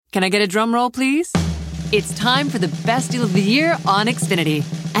Can I get a drum roll, please? It's time for the best deal of the year on Xfinity.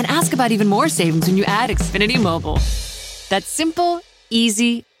 And ask about even more savings when you add Xfinity Mobile. That's simple,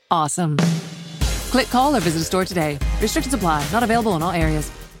 easy, awesome. Click, call, or visit a store today. Restrictions apply. Not available in all areas.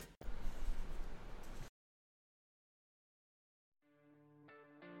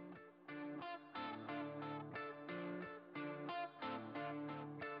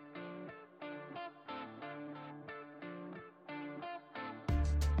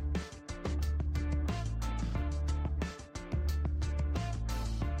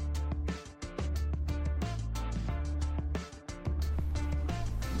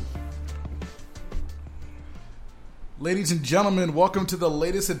 Ladies and gentlemen, welcome to the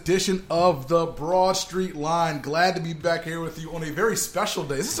latest edition of the Broad Street Line. Glad to be back here with you on a very special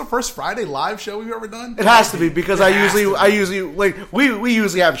day. Is this the first Friday live show we've ever done? It has to be because I usually like we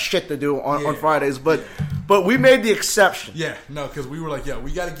usually have shit to do on Fridays, but we made the exception. Yeah, no, because we were like,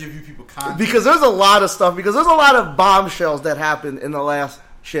 we got to give you people content because there's a lot of stuff. Because there's a lot of bombshells that happened in the last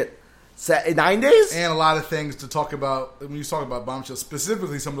 9 days, and a lot of things to talk about when you talk about bombshells.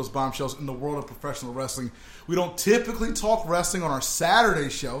 Specifically, some of those bombshells in the world of professional wrestling. We don't typically talk wrestling on our Saturday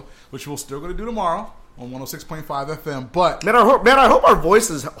show, which we're still going to do tomorrow on 106.5 FM. But man, I hope our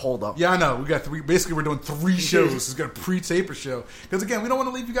voices hold up. Yeah, I know. We got three. Basically, we're doing 3 shows. It's going to pre-tape a show because again, we don't want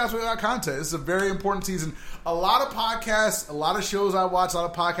to leave you guys without content. This is a very important season. A lot of podcasts, a lot of shows I watch, a lot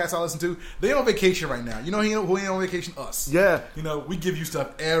of podcasts I listen to. They on vacation right now. You know who ain't on vacation? Us. Yeah. We give you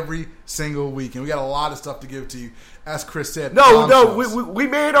stuff every single week, and we got a lot of stuff to give to you. As Chris said, we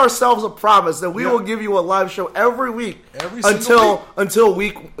made ourselves a promise that we will give you a live show every week until we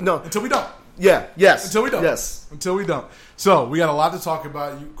don't. Yeah. Yes. Until we don't. Yes. Until we don't. So we got a lot to talk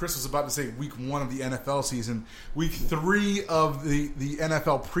about. Chris was about to say week 1 of the NFL season. Week 3 of the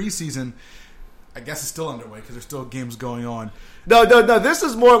NFL preseason, I guess, is still underway because there's still games going on. No. This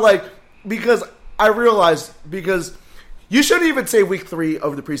is more like because I realized because you shouldn't even say week 3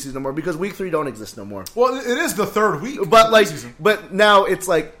 of the preseason no more because week 3 don't exist no more. Well, it is the third week, but now it's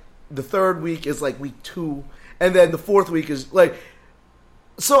like the third week is like week 2, and then the fourth week is like.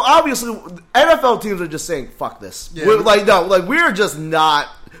 So obviously, NFL teams are just saying "fuck this." Yeah, we're just not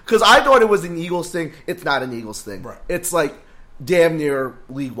because I thought it was an Eagles thing. It's not an Eagles thing. Right. It's like damn near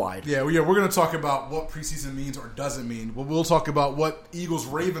league wide. Yeah. We're going to talk about what preseason means or doesn't mean. But we'll talk about what Eagles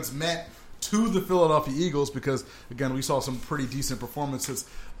Ravens meant to the Philadelphia Eagles because again, we saw some pretty decent performances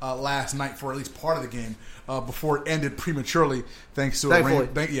last night for at least part of the game before it ended prematurely thanks to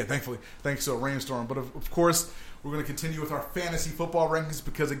a rainstorm. But of course. We're going to continue with our fantasy football rankings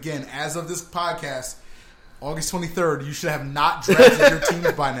because, again, as of this podcast, August 23rd, you should have not drafted your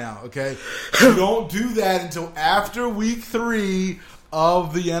teams by now, okay? You don't do that until after week 3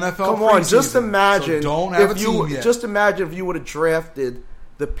 of the NFL Come on, just imagine Just imagine if you would have drafted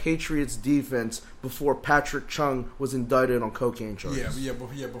the Patriots defense before Patrick Chung was indicted on cocaine charges. Yeah,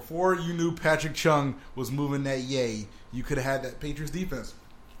 before you knew Patrick Chung was moving that you could have had that Patriots defense.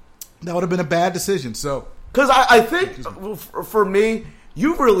 That would have been a bad decision, so... Because I think, for me,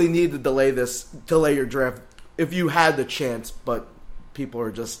 you really need to delay your draft if you had the chance, but people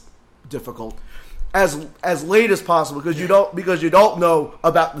are just difficult. As late as possible because you don't know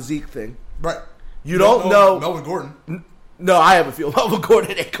about the Zeke thing. Right. You don't know Melvin Gordon. No, I have a feeling Melvin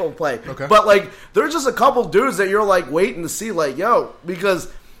Gordon ain't gonna play. Okay. But there's just a couple dudes that you're waiting to see, because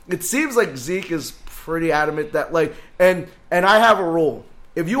it seems like Zeke is pretty adamant that and I have a rule.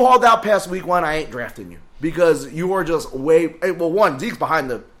 If you hold out past week 1, I ain't drafting you. Because you are just Zeke's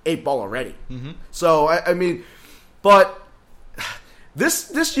behind the 8 ball already. Mm-hmm. So, I mean, but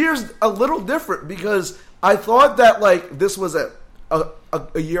this year's a little different because I thought that, this was a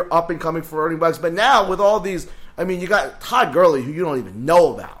year up and coming for running backs. But now, with all these, I mean, you got Todd Gurley, who you don't even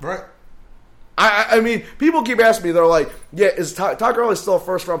know about. Right. I mean, people keep asking me, they're like, yeah, is Todd Gurley still a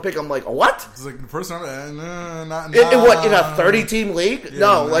first-round pick? I'm like, what? It's like the first round, not in a 30-team league? Yeah,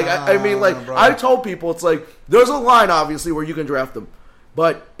 no, I told people, it's like, there's a line, obviously, where you can draft them.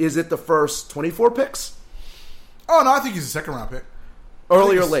 But is it the first 24 picks? Oh, no, I think he's a second-round pick.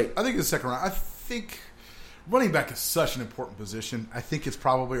 Early or late? I think it's a second round. I think running back is such an important position. I think it's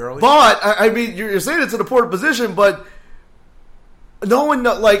probably early. But, I mean, you're saying it's an important position, but... No one,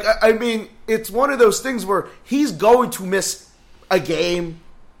 it's one of those things where he's going to miss a game,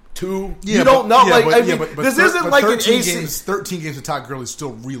 2. Yeah, you don't know. This isn't like an AC. 13 games with Todd Gurley is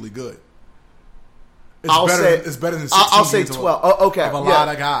still really good. It's better than 16 I'll say games 12. Okay. Of a lot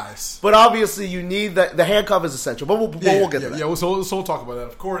of guys. But obviously, you need the handcuff is essential. But we'll get to that. Yeah, so we'll talk about that.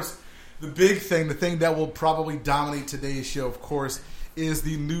 Of course, the thing that will probably dominate today's show, of course, is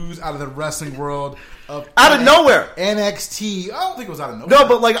the news out of the wrestling world of out of nowhere. NXT. I don't think it was out of nowhere. No,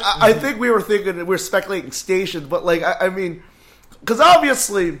 but like I think we were thinking we we're speculating stations, but like I mean, because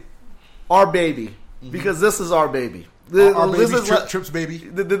obviously our baby, because this is our baby. Our this baby, is Trips baby.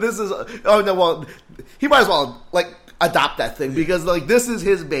 This is well, he might as well like adopt that thing because like this is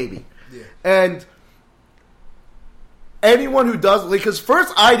his baby, and anyone who does because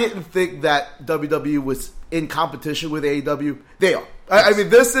first I didn't think that WWE was in competition with AEW. They are. I mean,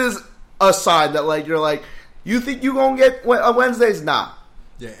 this is a sign that like you're like you think you gonna get Wednesdays? Nah.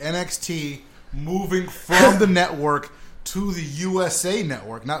 Yeah, NXT moving from the network to the USA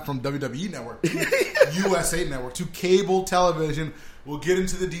Network, not from WWE Network, to USA Network, to cable television. We'll get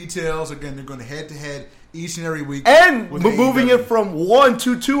into the details. Again, they're going head-to-head each and every week. And with moving AEW it from 1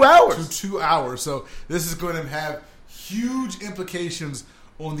 to 2 hours. To 2 hours. So this is going to have huge implications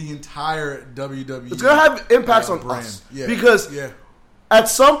on the entire WWE. It's going to have impacts on brand. us. Yeah. Because at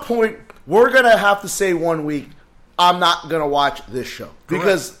some point, we're going to have to say 1 week, I'm not going to watch this show. Correct.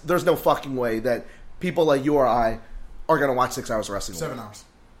 Because there's no fucking way that people like you or I are going to watch 6 hours of wrestling. 7 hours.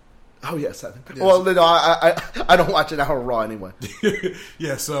 Oh, yeah, 7. Yes. Well, no, I don't watch an hour of Raw anyway.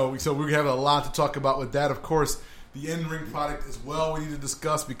 Yeah, so we have a lot to talk about with that. Of course, the in-ring product as well we need to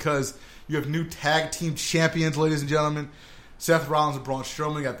discuss because you have new tag team champions, ladies and gentlemen. Seth Rollins and Braun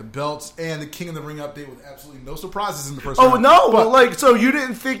Strowman got the belts, and the King of the Ring update with absolutely no surprises in the first round. Oh, no, but like, so you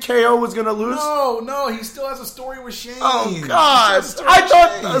didn't think KO was going to lose? No, he still has a story with Shane. Oh, God. I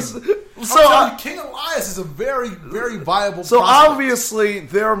thought... So King Elias is a very, very viable So prospect. obviously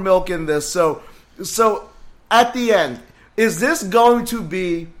they're milking this. So at the end, is this going to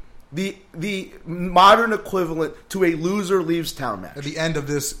be the modern equivalent to a loser leaves town match? At the end of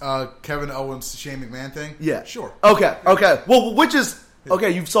this Kevin Owens Shane McMahon thing? Yeah. Sure. Okay. Well, which is...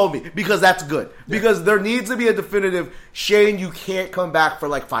 Okay, you've sold me because that's good. Because there needs to be a definitive Shane. You can't come back for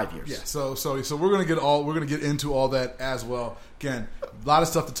like 5 years. Yeah. So we're gonna get into all that as well. Again, a lot of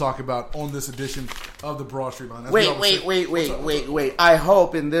stuff to talk about on this edition of the Broad Street Line. Wait. I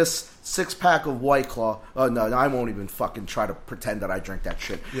hope in this 6-pack of White Claw. Oh no, I won't even fucking try to pretend that I drink that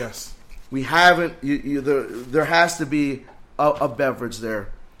shit. Yes. We haven't. There has to be a beverage there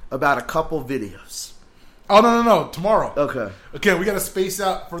about a couple videos. Oh, no. Tomorrow. Okay, we got to space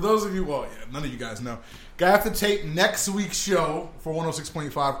out. For those of you, well, yeah, none of you guys know. Got to have to tape next week's show for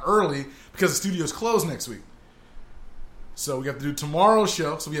 106.5 early because the studio's closed next week. So we have to do tomorrow's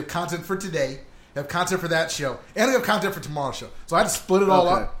show. So we have content for today. We have content for that show. And we have content for tomorrow's show. So I had to split it all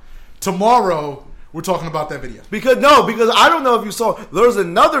up. Tomorrow, we're talking about that video. Because I don't know if you saw, there's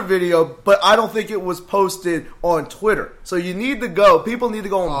another video, but I don't think it was posted on Twitter. So you need to go. People need to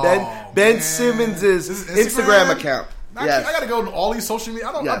go on Ben Simmons' Instagram account. Actually, yes. I got to go to all these social media.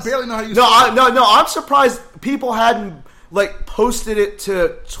 I barely know how to use Twitter. No, I'm surprised people hadn't like posted it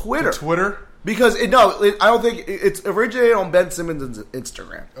to Twitter. Because I don't think it's originated on Ben Simmons'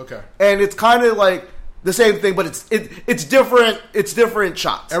 Instagram. Okay. And it's kind of like the same thing, but it's different. It's different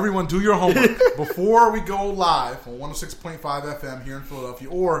shots. Everyone, do your homework before we go live on 106.5 FM here in Philadelphia,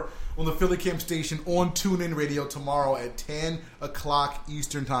 or on the Philly Camp station on TuneIn Radio tomorrow at 10 o'clock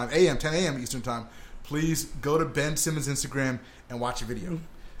Eastern Time, 10 a.m. Eastern Time. Please go to Ben Simmons' Instagram and watch a video,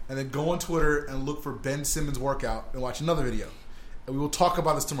 and then go on Twitter and look for Ben Simmons workout and watch another video. And we will talk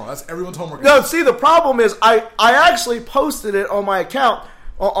about this tomorrow. That's everyone's homework. No, see, the problem is I actually posted it on my account.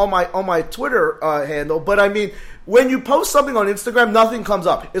 On my Twitter handle, but I mean, when you post something on Instagram, nothing comes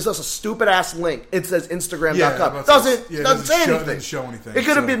up. It's just a stupid ass link. It says Instagram.com. Yeah, doesn't say anything. It doesn't show anything. It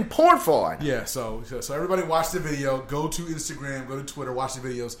could have been porn for all I know. Yeah, so everybody watch the video. Go to Instagram. Go to Twitter. Watch the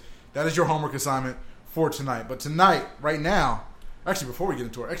videos. That is your homework assignment for tonight. But tonight, right now, actually, before we get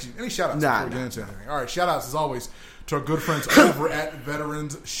into it, any shout outs before we get into anything? All right, shout outs as always to our good friends over at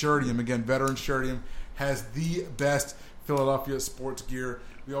Veterans Shirtium. Again, Veterans Shirtium has the best Philadelphia sports gear.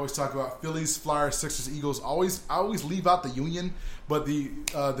 We always talk about Phillies, Flyers, Sixers, Eagles. I always leave out the Union, but the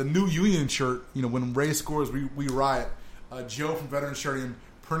new Union shirt, when Ray scores, we riot. Joe from Veterans Shirtium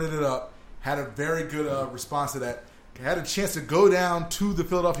printed it up, had a very good response to that. Had a chance to go down to the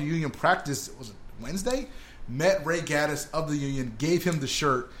Philadelphia Union practice, was it Wednesday? Met Ray Gaddis of the Union, gave him the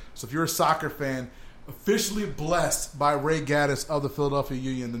shirt. So if you're a soccer fan, officially blessed by Ray Gaddis of the Philadelphia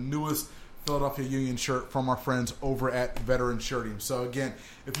Union, the newest Philadelphia Union shirt from our friends over at Veterans Shirtium. So again,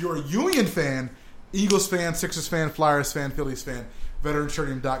 if you're a Union fan, Eagles fan, Sixers fan, Flyers fan, Phillies fan,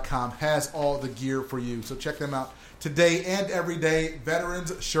 VeteransShirtium.com has all the gear for you. So check them out today and every day.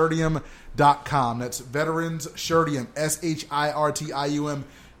 VeteransShirtium.com. That's Veterans Shirtium,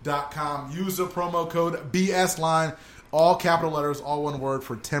 SHIRTIUM.com. Use the promo code BSLine, all capital letters, all one word,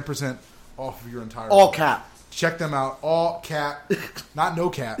 for 10% off of your entire all cap. Check them out. All cap. Not no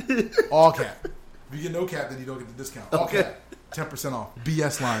cap. All cap. If you get no cap, then you don't get the discount. All cap. 10% off.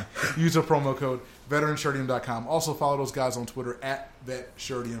 BS line. Use the promo code VeteranShirtium.com. Also follow those guys on Twitter at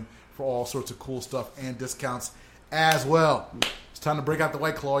VetShirtium for all sorts of cool stuff and discounts as well. It's time to break out the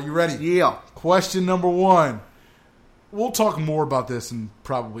White Claw. You ready? Yeah. Question number 1. We'll talk more about this in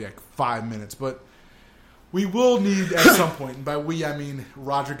probably like 5 minutes, but we will need at some point, and by we I mean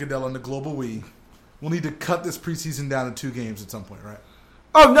Roger Goodell and the global we, we'll need to cut this preseason down to 2 games at some point, right?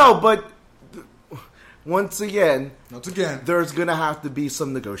 Oh, no, but once again, there's going to have to be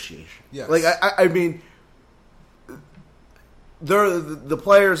some negotiation. Yes. Like, I mean, the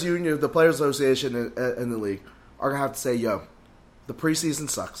Players Union, the Players Association and the league are going to have to say, yo, the preseason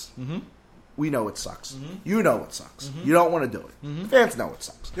sucks. Mm-hmm. We know it sucks. Mm-hmm. You know it sucks. Mm-hmm. You don't want to do it. Mm-hmm. Fans know it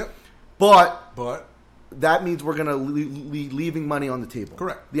sucks. Yep. But that means we're going to be leaving money on the table.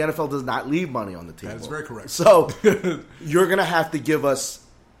 Correct. The NFL does not leave money on the table. That is very correct. So you're going to have to give us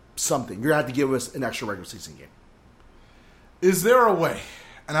something. You're going to have to give us an extra regular season game. Is there a way?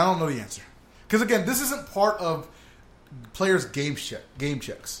 And I don't know the answer. Because, again, this isn't part of players' game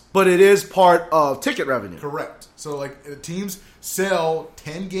checks. But it is part of ticket revenue. Correct. So, like, teams sell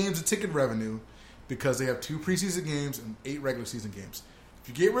 10 games of ticket revenue because they have 2 preseason games and 8 regular season games. If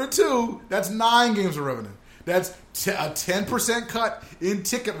you get rid of 2, that's 9 games of revenue. That's a 10% cut in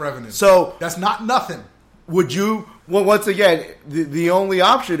ticket revenue. So that's not nothing. Would you? Well, once again, the only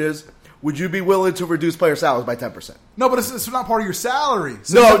option is: would you be willing to reduce player salaries by 10%? No, but it's not part of your salary.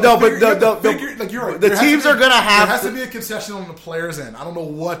 So like you're right. The teams are going to have. There has to be a concession on the players' end. I don't know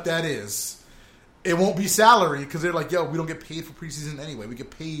what that is. It won't be salary because they're like, yo, we don't get paid for preseason anyway. We get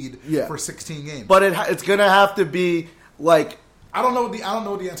paid for 16 games. But it's going to have to be like. I don't know what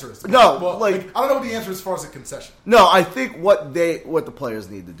the answer is. No, well, I don't know what the answer is as far as a concession. No, I think what the players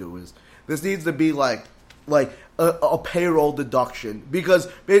need to do is this needs to be like a payroll deduction because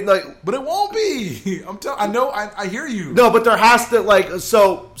but it won't be. I hear you. No, but there has to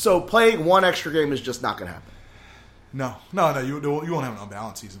so playing 1 extra game is just not going to happen. No. You won't have an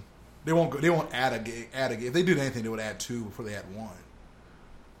unbalanced season. They won't add a game. If they did anything, they would add 2 before they add 1.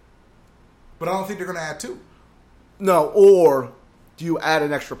 But I don't think they're going to add 2. No, or do you add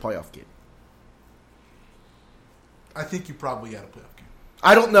an extra playoff game? I think you probably add a playoff game.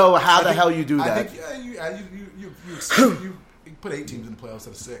 I don't know how the hell you do that. I think you put 8 teams in the playoffs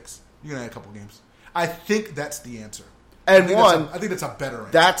instead of 6. You can add a couple games. I think that's the answer. And I think that's a better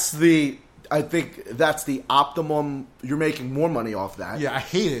answer. I think that's the optimum. You're making more money off that. Yeah, I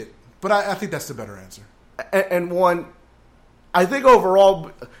hate it, but I think that's the better answer. And I think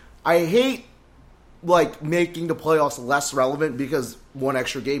overall, I hate making the playoffs less relevant because 1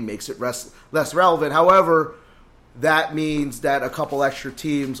 extra game makes it less relevant. However, that means that a couple extra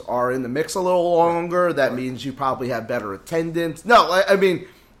teams are in the mix a little longer. That means you probably have better attendance. No, I mean,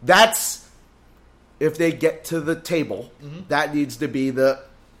 that's if they get to the table, that needs to be the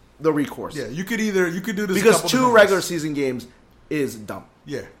recourse. Yeah, you could do this because 2 regular season games is dumb.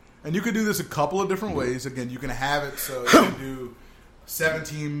 Yeah, and you could do this a couple of different ways. Again, you can have it so you can do 7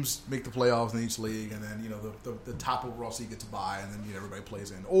 teams make the playoffs in each league, and then the top overall seed gets a bye, and then everybody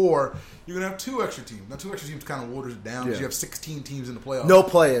plays in. Or you can have 2 extra teams. Now 2 extra teams kind of waters it down because you have 16 teams in the playoffs, no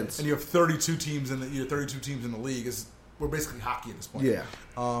play-ins, and you have 32 teams in the league. We're basically hockey at this point. Yeah.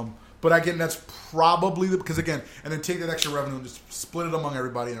 But again, that's probably because again, and then take that extra revenue and just split it among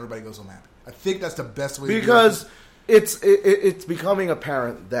everybody, and everybody goes home happy. I think that's the best way. Because it's becoming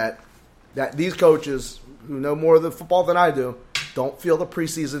apparent that these coaches who know more of the football than I do don't feel the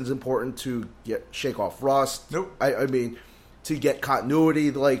preseason is important to shake off rust. Nope. I mean, to get continuity.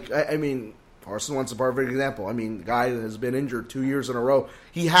 Carson Wentz's a perfect example. I mean, the guy has been injured 2 years in a row.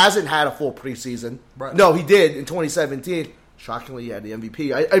 He hasn't had a full preseason. Right. No, he did in 2017. Shockingly, he had the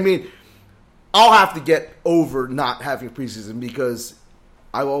MVP. I mean, I'll have to get over not having a preseason because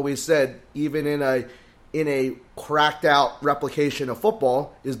I've always said even in a cracked out replication of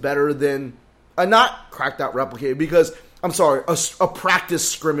football is better than a not cracked out replication because I'm sorry, a practice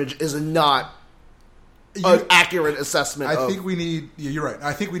scrimmage is not an accurate assessment. I think we need. Yeah, you're right.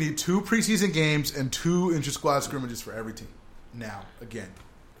 I think we need 2 preseason games and 2 inter-squad scrimmages for every team. Now, again,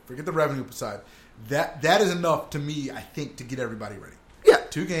 forget the revenue side. That is enough to me. I think to get everybody ready. Yeah,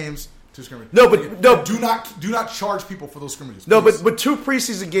 2 games, 2 scrimmages. No, do not charge people for those scrimmages. No, but 2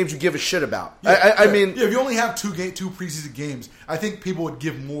 preseason games you give a shit about. Yeah, I mean, if you only have 2 preseason games, I think people would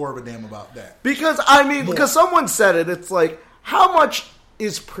give more of a damn about that. Because someone said it. It's like, how much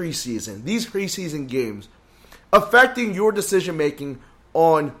is preseason? These preseason games affecting your decision making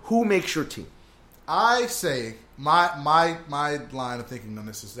on who makes your team? I say my line of thinking on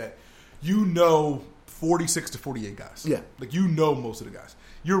this is that 46 to 48 guys. Yeah. Like, you know most of the guys.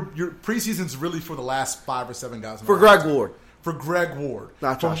 Your preseason's really for the last 5 or 7 guys. For Greg Ward. For Greg Ward.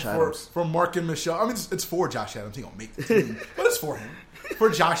 Not Josh Adams. For Mark and Michelle. I mean, it's for Josh Adams. He going to make the team. But it's for him. For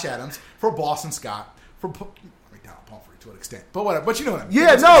Josh Adams. For Boston Scott. For Donald Pumphrey to an extent. But whatever. But you know what I mean.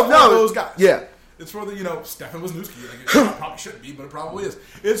 Yeah, it's no. those guys. Yeah. It's for the, Stefan Wisniewski. Like, it probably shouldn't be, but it probably is.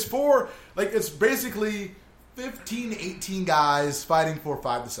 It's for, it's basically 15, 18 guys fighting for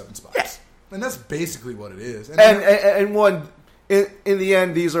 5 to 7 spots. Yeah. And that's basically what it is. And one, in the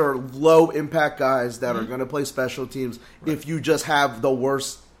end, these are low-impact guys that are going to play special teams. Right. If you just have the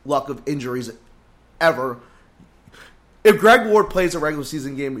worst luck of injuries ever, if Greg Ward plays a regular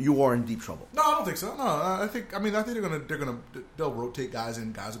season game, you are in deep trouble. No, I don't think so. No, I think they'll rotate guys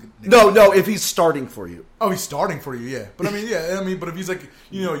and guys will get. No, if he's starting for you. Oh, he's starting for you, yeah. But but if he's like,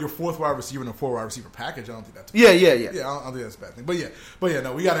 your 4th wide receiver in a 4 wide receiver package, I don't think that's. Yeah. Yeah, I don't think that's a bad thing. But yeah,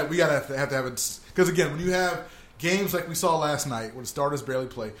 no, we gotta have to have it, because again, when you have games like we saw last night where the starters barely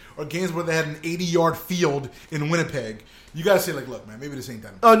play, or games where they had an 80-yard field in Winnipeg, you gotta say, like, look, man, maybe this ain't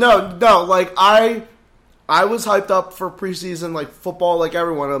that. Oh no, like I was hyped up for preseason, like, football, like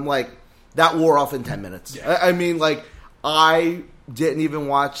everyone. I'm like, that wore off in 10 minutes. Yeah. I mean, like, I didn't even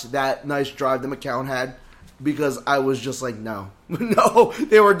watch that nice drive that McCown had because I was just like, no. No,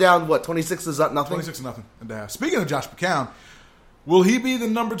 they were down, 26 to nothing? 26 to nothing. And speaking of Josh McCown, will he be the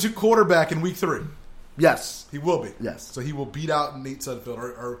number 2 quarterback in week 3? Yes. He will be. Yes. So he will beat out Nate Sudfeld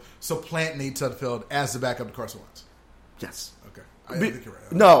or supplant Nate Sudfeld as the backup to Carson Wentz. Yes. Okay. I think you're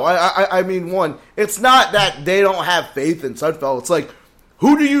right. No, I mean, one, it's not that they don't have faith in Sudfeld. It's like,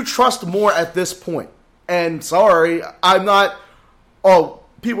 who do you trust more at this point? And sorry, I'm not. Oh,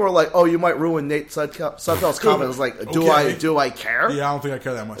 people are like, oh, you might ruin Nate Sudfeld's confidence. Like, do I care? Yeah, I don't think I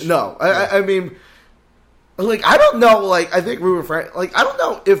care that much. No, I mean, like, I don't know. Like, I think Ruben Frank. Like, I don't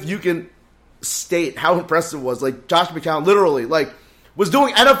know if you can state how impressive it was. Like, Josh McCown literally, like, was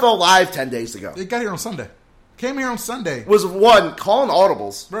doing NFL Live 10 days ago. He got here on Sunday. Came here on Sunday. Was one calling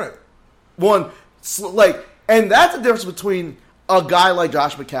audibles. Right. One, like, and that's the difference between a guy like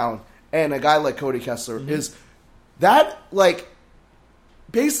Josh McCown and a guy like Cody Kessler, is that, like,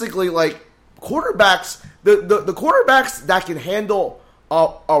 basically, like, quarterbacks, the quarterbacks that can handle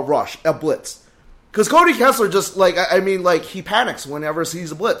a rush, a blitz. Because Cody Kessler just, like, I mean, like, he panics whenever he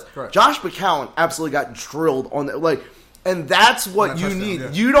sees a blitz. Correct. Josh McCown absolutely got drilled on that, like, and that's what you need.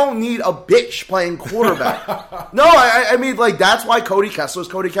 Yeah. You don't need a bitch playing quarterback. No, I mean, like, that's why Cody Kessler is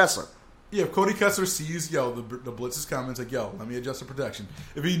Cody Kessler. Yeah, if Cody Kessler sees, the blitz is coming, it's like, let me adjust the protection.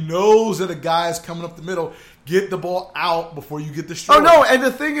 If he knows that a guy is coming up the middle, get the ball out before you get destroyed. Oh, no, and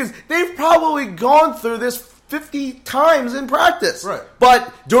the thing is, they've probably gone through this 50 times in practice. Right.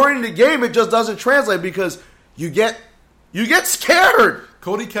 But during the game, it just doesn't translate because you get scared.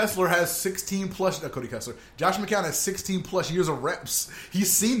 Cody Kessler has 16 plus. Josh McCown has 16 plus years of reps.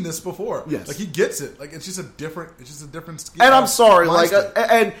 He's seen this before. Yes, like, he gets it. Like, it's just a different skill. And I'm sorry, like,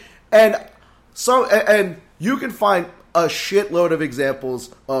 and you can find a shitload of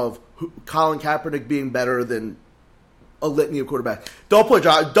examples of Colin Kaepernick being better than a litany of quarterbacks. Don't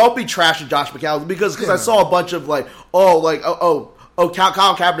be trashing Josh McCown because I saw a bunch of Colin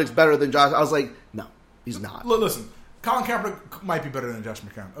Kaepernick's better than Josh. I was like, no, he's not. Listen. Colin Kaepernick might be better than Josh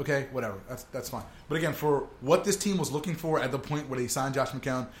McCown. Okay, whatever. That's fine. But again, for what this team was looking for at the point where they signed Josh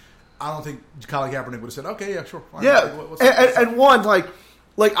McCown, I don't think Colin Kaepernick would have said, okay, yeah, sure. Fine. Yeah, and one, like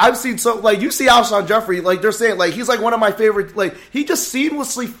I've seen you see Alshon Jeffrey, like, they're saying, like, he's like one of my favorite, like, he just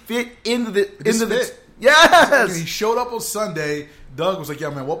seamlessly fit into the yes. He showed up on Sunday. Doug was like, yeah,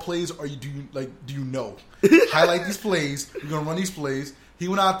 man, what plays do you know? Highlight these plays. You're gonna run these plays. He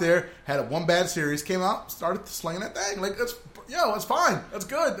went out there, had one bad series, came out, started slinging that thing. Like, it's fine. That's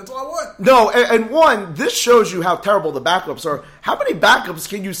good. That's all I want. No, and one, this shows you how terrible the backups are. How many backups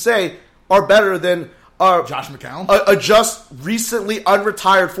can you say are better than Josh McCown? A just recently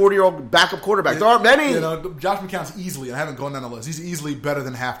unretired 40-year-old backup quarterback. There aren't many. Josh McCown's easily, I haven't gone down the list, he's easily better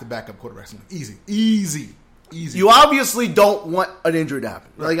than half the backup quarterbacks. Easy. You obviously don't want an injury to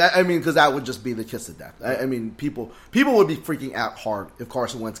happen. Right. Like, I mean, because that would just be the kiss of death. I mean, people would be freaking out hard if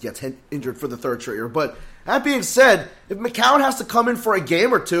Carson Wentz gets injured for the 3rd straight year. But that being said, if McCown has to come in for a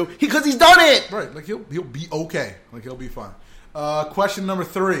game or two, because he's done it. Right. Like, he'll be okay. Like, he'll be fine. Question number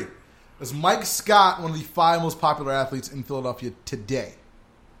 3. Is Mike Scott one of the 5 most popular athletes in Philadelphia today?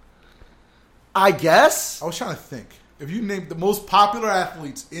 I guess. I was trying to think. If you name the most popular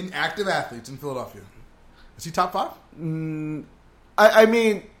active athletes in Philadelphia, is he top 5? I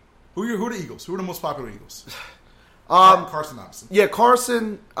mean, who are the Eagles? Who are the most popular Eagles? Carson, obviously. Yeah,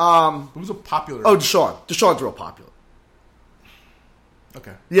 Carson. Who's a popular? Oh, Deshaun. Deshaun's real popular.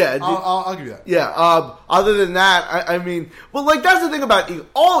 Okay. Yeah. I'll give you that. Yeah. Other than that, I mean, well, like that's the thing about Eagles.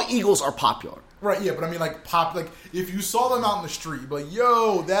 All Eagles are popular. Right, yeah, but I mean, like, if you saw them out in the street, you'd be like,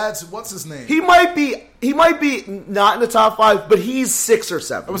 yo, what's his name? He might be not in the top 5, but he's 6 or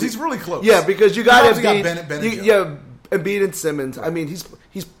 7. He's really close. Yeah, because you got Bennett, Embiid and Simmons. I mean,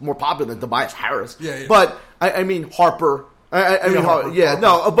 he's more popular than Tobias Harris. Yeah. But I mean Harper. Harper.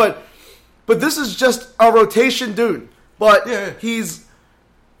 No, but this is just a rotation dude. But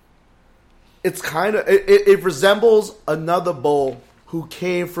it's kind of it resembles another bull who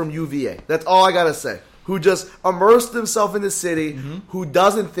came from UVA. That's all I gotta say. Who just immersed himself in the city, who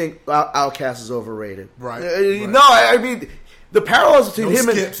doesn't think Outkast is overrated. Right. No, I mean the parallels between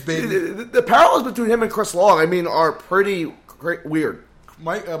the parallels between him and Chris Long, I mean, are pretty weird.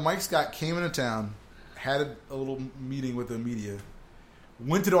 Mike Scott came into town, had a little meeting with the media,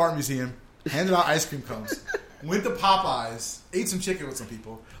 went to the art museum, handed out ice cream cones, went to Popeyes, ate some chicken with some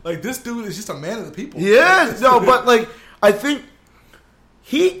people. Like, this dude is just a man of the people. Yeah, no, but like I think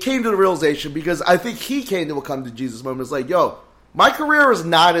he came to the realization because I think he came to a come to Jesus moment. It's like, yo, my career is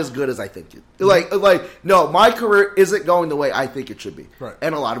not as good as I think it. No, my career isn't going the way I think it should be. Right.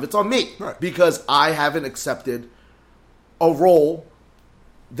 And a lot of it's on me. Right. Because I haven't accepted a role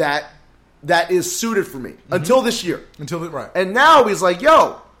that is suited for me until this year. Right. And now he's like,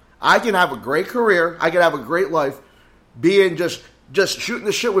 yo, I can have a great career. I can have a great life being just shooting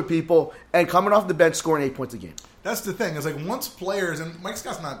the shit with people and coming off the bench scoring 8 points a game. That's the thing. It's like once players, and Mike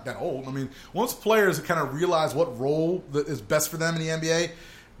Scott's not that old. I mean, once players kind of realize what role that is best for them in the NBA,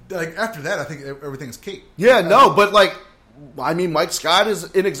 like after that, I think everything is cake. Yeah, no, but like, I mean, Mike Scott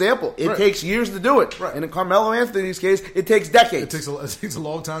is an example. It Right. takes years to do it. Right. And in Carmelo Anthony's case, it takes decades. It takes a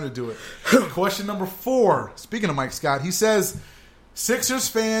long time to do it. Question number 4. Speaking of Mike Scott, he says Sixers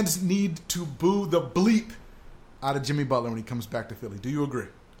fans need to boo the bleep out of Jimmy Butler when he comes back to Philly. Do you agree?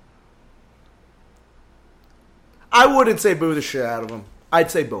 I wouldn't say boo the shit out of him.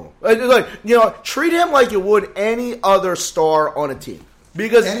 I'd say boo him. Like, treat him like you would any other star on a team.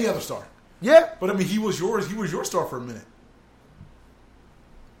 Because Any other star. Yeah. But I mean, he was your star for a minute.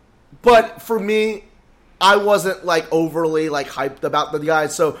 But for me, I wasn't like overly like hyped about the guy.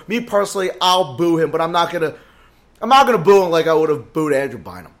 So me personally, I'll boo him, but I'm not gonna boo him like I would have booed Andrew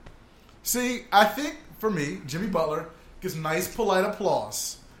Bynum. See, I think for me, Jimmy Butler gets nice, polite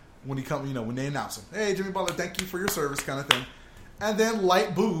applause when he comes. When they announce him, "Hey, Jimmy Butler, thank you for your service," kind of thing, and then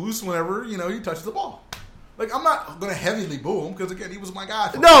light boos whenever he touches the ball. Like, I'm not going to heavily boo him because again, he was my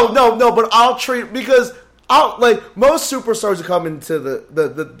guy. No, but I'll treat because like most superstars who come into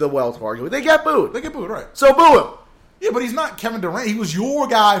the Wells Fargo, they get booed. They get booed, right? So boo him. Yeah, but he's not Kevin Durant. He was your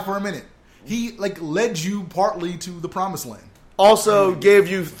guy for a minute. He led you partly to the promised land. Also gave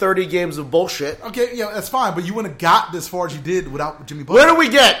you 30 games of bullshit. Okay, yeah, that's fine, but you wouldn't have got as far as you did without Jimmy Butler. Where do we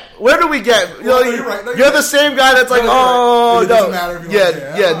get? Well, you're right. You're the same guy that's like, right. It doesn't matter if you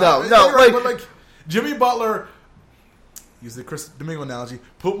no. Like Jimmy Butler, use the Chris Domingo analogy,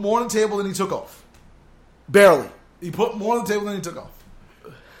 put more on the table than he took off. Barely. He put more on the table than he took off.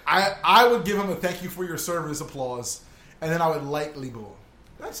 I would give him a thank you for your service applause, and then I would lightly boo him.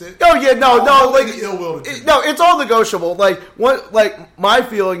 That's it. Oh yeah, no. Like ill will. It's all negotiable. Like my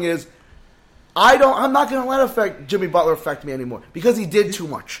feeling is, I'm not going to let Jimmy Butler affect me anymore because he did too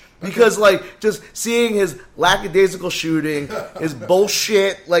much. Because just seeing his lackadaisical shooting, his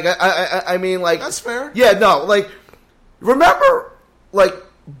bullshit. Like I mean, like that's fair. Yeah, no. Like remember, like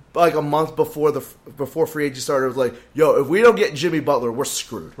a month before free agency started, it was like, yo, if we don't get Jimmy Butler, we're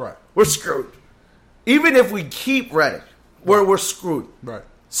screwed. Right. We're screwed. Even if we keep Redick, we're screwed. Right.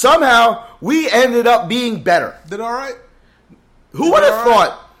 Somehow, we ended up being better. Did all right? Who would have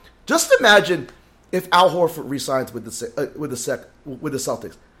thought? Just imagine if Al Horford resigns with the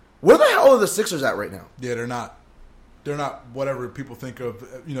Celtics. Where the hell are the Sixers at right now? Yeah, they're not. They're not whatever people think of.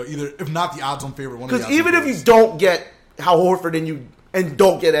 Either if not the odds-on favorite. Because even if you don't get Al Horford and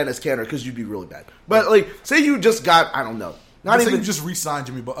don't get Enes Kanter, because you'd be really bad. But say you just got, I don't know, say you just re-signed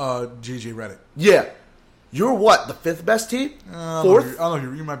JJ Redick. Yeah. You're what? The 5th best team? 4th? I don't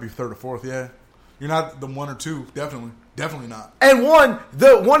know. You might be 3rd or 4th. Yeah, you're not the 1 or 2. Definitely not. And one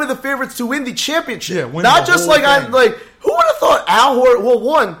of the favorites to win the championship. Yeah, not just who would have thought Al Horford?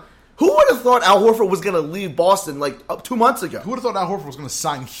 Well, who would have thought Al Horford was going to leave Boston 2 months ago? Who would have thought Al Horford was going to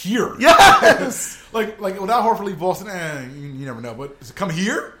sign here? Yes. like would Al Horford leave Boston? You never know. But come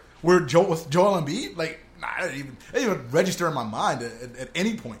here with Joel Embiid? I didn't even register in my mind at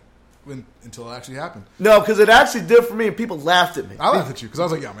any point. Until it actually happened. No, because it actually did for me, and people laughed at me. I laughed at you because I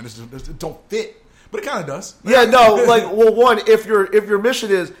was like, "Yeah, man, this don't fit," but it kind of does. Yeah, no, one, if your mission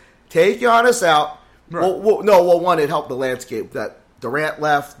is take Giannis out, right. one, it helped the landscape that Durant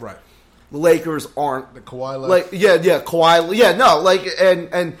left. Right. The Lakers aren't. The Kawhi left. Like, Kawhi. Yeah, no, like,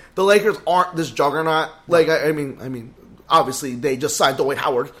 and the Lakers aren't this juggernaut. Like, I mean, obviously they just signed Dwight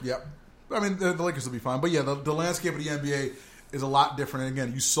Howard. Yep. I mean, the Lakers will be fine. But yeah, the landscape of the NBA is a lot different. And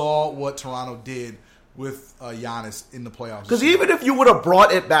again, you saw what Toronto did with Giannis in the playoffs. Because even if you would have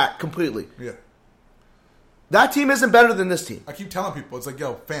brought it back completely, yeah, that team isn't better than this team. I keep telling people, it's like,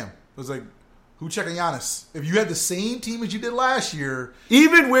 yo, fam, it's like, who checking Giannis? If you had the same team as you did last year,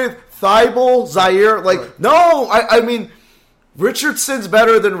 even with Thibault, Zaire, like, right. no, I mean, Richardson's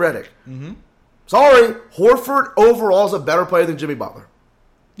better than Redick. Mm-hmm. Sorry, Horford overall is a better player than Jimmy Butler.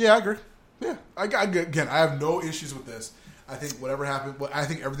 Yeah, I agree. Yeah, again, I have no issues with this. I think whatever happened, I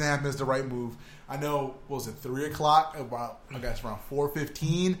think everything happened is the right move. I know, what was it, 3 o'clock? About, I guess around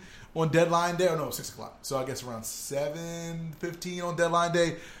 4:15 on deadline day. Oh, no, 6 o'clock. So I guess around 7:15 on deadline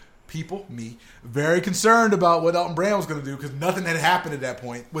day. People, me, very concerned about what Elton Brand was going to do because nothing had happened at that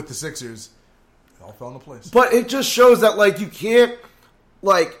point with the Sixers. It all fell into place. But it just shows that, like, you can't,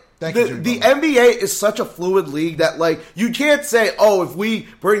 like, the NBA is such a fluid league that, like, you can't say, oh, if we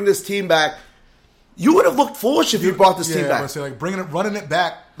bring this team back, you would have looked foolish if you brought this team back. Say, like, running it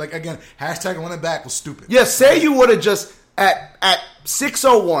back, like, again, hashtag running it back was stupid. Yeah, say you would have just, at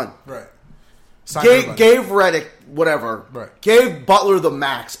 6:01, right. Gave Redick whatever, right. Gave Butler the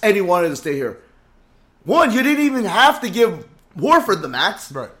max, and he wanted to stay here. One, you didn't even have to give Horford the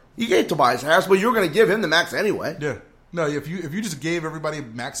max. Right. You gave Tobias Harris, but you were going to give him the max anyway. Yeah. No, if you just gave everybody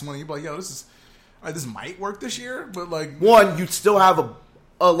max money, you'd be like, yo, this might work this year, but like one, you'd still have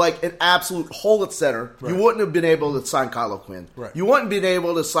like an absolute hole at center. Right. You wouldn't have been able to sign Kyle O'Quinn. Right. You wouldn't have been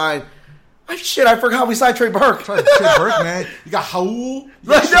able to sign. I forgot we signed Trey Burke. Trey Burke, man. You got Haul.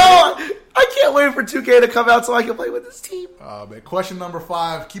 Like, no, I can't wait for 2K to come out so I can play with this team. Man. Question number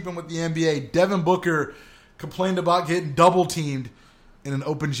 5, keeping with the NBA. Devin Booker complained about getting double teamed in an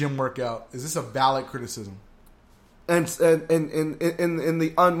open gym workout. Is this a valid criticism? And in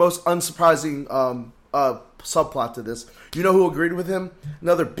the most unsurprising subplot to this, you know who agreed with him?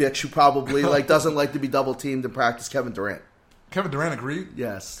 Another bitch who probably like doesn't like to be double teamed in practice. Kevin Durant. Kevin Durant agreed?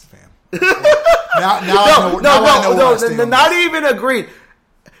 Yes. Fam. Now I know. Not even agreed.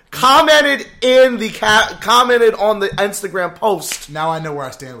 Commented on the Instagram post. Now I know where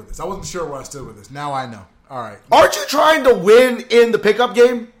I stand with this. I wasn't sure where I stood with this. Now I know. All right. Aren't you trying to win in the pickup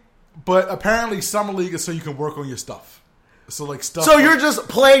game? But apparently, summer league is so you can work on your stuff. So like stuff. So you're just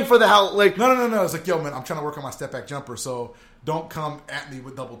playing for the hell? Like no. It's like, yo, man, I'm trying to work on my step back jumper. So don't come at me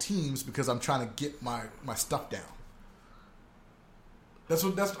with double teams because I'm trying to get my stuff down. But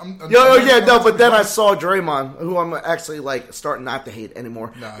then I saw Draymond, who I'm actually like starting not to hate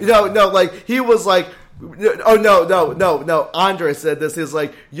anymore. No, like he was like, oh no. Andre said this. He's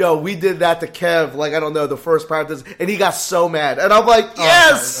like, yo, we did that to Kev. Like I don't know the first practice, and he got so mad, and I'm like,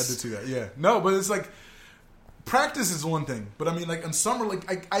 yes, I did see that. Yeah, no, but it's like practice is one thing, but I mean, like in summer,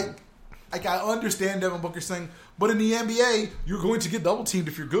 like I understand Devin Booker saying, but in the NBA, you're going to get double teamed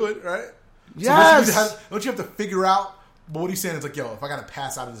if you're good, right? Yes. So don't you have to figure out? But what he's saying is like, yo, if I got to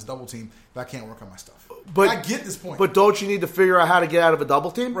pass out of this double team, I can't work on my stuff. But I get this point. But don't you need to figure out how to get out of a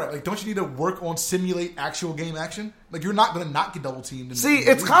double team? Right. Like, don't you need to work on simulate actual game action? Like, you're not going to not get double teamed.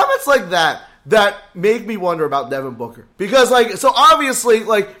 It's comments like that make me wonder about Devin Booker. Because, like, so obviously,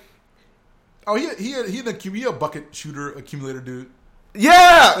 like... Oh, he a bucket shooter accumulator dude.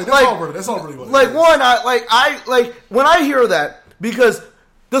 Yeah. That's all really what like, it is. One, when I hear that, because...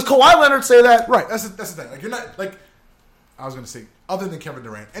 Does Kawhi Leonard say that? Right. That's the thing. Like, you're not, like... I was going to say, other than Kevin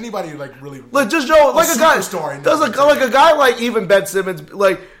Durant, anybody like really like just know like a guy does like a guy like even Ben Simmons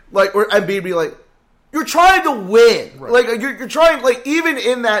or Embiid be like, you're trying to win, right. Like you're trying like even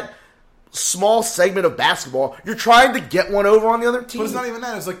in that small segment of basketball, you're trying to get one over on the other team. But it's not even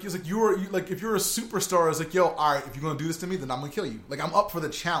that. It's like if you're a superstar, it's like, yo, all right, if you're going to do this to me, then I'm going to kill you. Like I'm up for the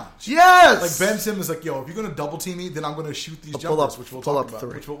challenge. Yes. Like Ben Simmons is like, yo, if you're going to double team me, then I'm going to shoot these jumpers, which we'll talk about.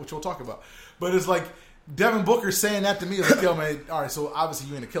 Which we'll talk about. But it's like. Devin Booker saying that to me is like, yo, man, all right, so obviously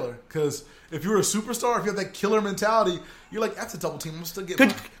you ain't a killer. Because if you're a superstar, if you have that killer mentality, you're like, that's a double team. I'm still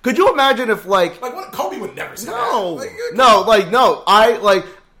getting Could you imagine if, like... Like, what? Kobe would never say no, that. No. I,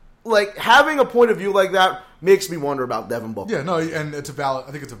 like, having a point of view like that makes me wonder about Devin Booker. Yeah, no, and it's a valid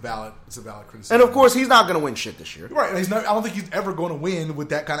criticism. And, of course, he's not going to win shit this year. Right, and I don't think he's ever going to win with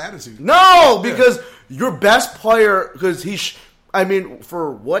that kind of attitude. No, because your best player, because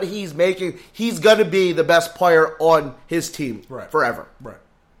for what he's making, he's going to be the best player on his team forever. Right.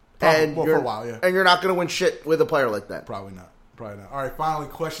 For a while, yeah. And you're not going to win shit with a player like that. Probably not. All right, finally,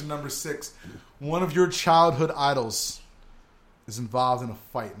 question number 6. One of your childhood idols is involved in a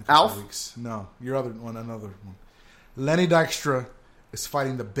fight in a couple of weeks. No, another one. Lenny Dykstra is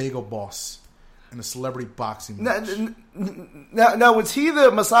fighting the Bagel Boss in a celebrity boxing match. Now, was he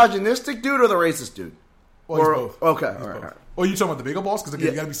the misogynistic dude or the racist dude? Well, he's both. Okay, He's all both. right. Oh, you talking about the Bagel Boss? Because again,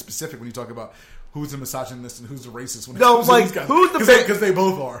 Yeah. you got to be specific when you talk about who's the misogynist and who's the racist. When No, it comes to like, these guys. who's the because they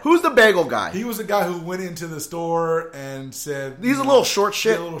both are. Who's the bagel guy? He was the guy who went into the store and said, He's a little short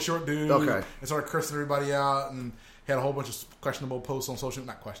shit? He's a little short dude. Okay. And started cursing everybody out and had a whole bunch of questionable posts on social,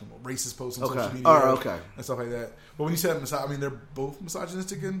 not questionable, racist posts on social media. All right, okay. And stuff like that. But when you said I mean, they're both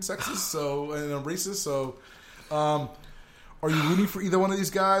misogynistic and sexist, and racist, so are you rooting for either one of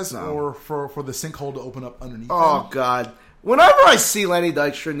these guys or for the sinkhole to open up underneath Oh, them? God. Whenever I see Lenny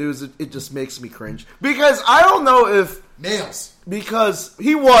Dykstra news, it just makes me cringe. Because I don't know if... Nails. Because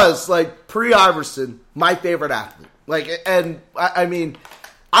he was, like, pre-Iverson, my favorite athlete. Like, and, I mean,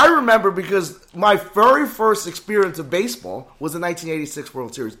 I remember because my very first experience of baseball was the 1986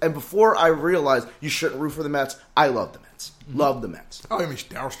 World Series. And before I realized you shouldn't root for the Mets, I loved the Mets. Loved the Mets. Oh, I mean,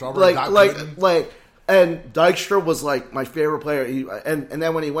 Darryl Strawberry. And Dykstra was like my favorite player. And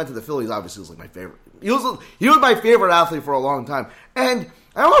then when he went to the Phillies, obviously he was like my favorite. He was my favorite athlete for a long time. And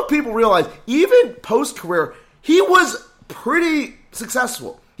I don't know if people realize, even post career, he was pretty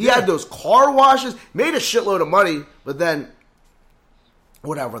successful. He had those car washes, made a shitload of money, but then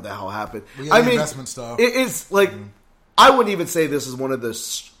whatever the hell happened. I mean, investment stuff. It's like I wouldn't even say this is one of the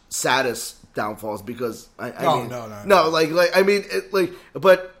saddest downfalls because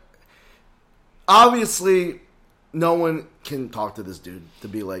but obviously no one can talk to this dude to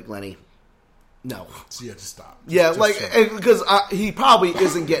be like, Lenny, no. So yeah, just stop. Yeah, because he probably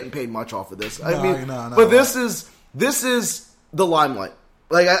isn't getting paid much off of this. But this is the limelight.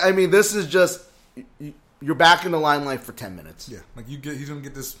 Like, I mean, this is just you're back in the limelight for 10 minutes. Yeah, like he's gonna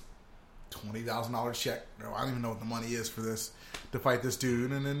get this $20,000 check. I don't even know what the money is for this to fight this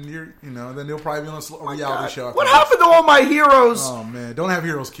dude, and then then he'll probably be on a reality show. What happened to all my heroes? Oh man, don't have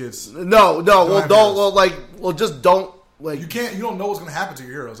heroes, kids. No. Just don't. Like, you can't. You don't know what's gonna happen to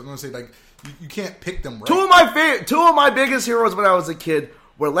your heroes. I'm gonna say like you can't pick them right. Two of my biggest heroes when I was a kid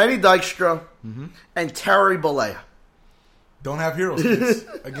were Lenny Dykstra and Terry Bollea. Don't have heroes, kids.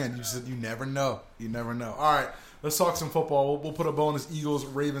 Again, you never know. You never know. All right, let's talk some football. We'll put a bow on this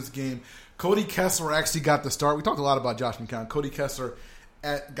Eagles-Ravens game. Cody Kessler actually got the start. We talked a lot about Josh McCown. Cody Kessler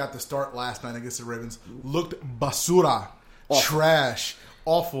got the start last night against the Ravens. Looked basura. Awful. Trash.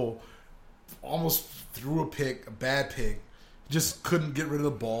 Awful. Almost threw a pick, a bad pick. Just couldn't get rid of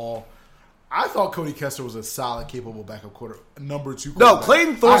the ball. I thought Cody Kessler was a solid, capable backup number 2 quarterback. No,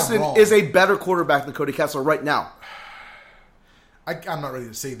 Clayton Thorson is a better quarterback than Cody Kessler right now. I'm not ready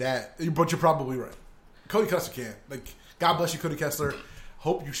to say that, but you're probably right. Cody Kessler can't. Like, God bless you, Cody Kessler.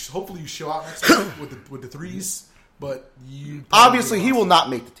 Hopefully you show out next week with the threes, but obviously he will not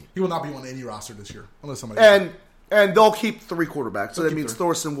make the team. He will not be on any roster this year unless somebody. And they'll keep 3 quarterbacks, so that means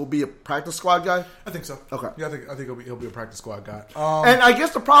Thorson will be a practice squad guy. I think so. Okay. Yeah, I think he'll be a practice squad guy. And I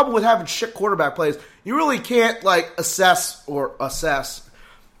guess the problem with having shit quarterback plays, you really can't assess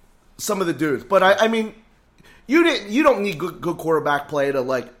some of the dudes. But I mean, you don't need good quarterback play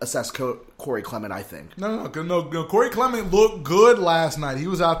to assess Corey Clement. I think no. Corey Clement looked good last night. He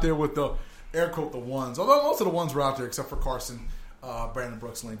was out there with the air quote the ones. Although most of the ones were out there except for Carson, Brandon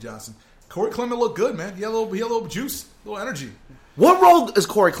Brooks, Lane Johnson. Corey Clement looked good, man. He had a little juice, a little energy. What role is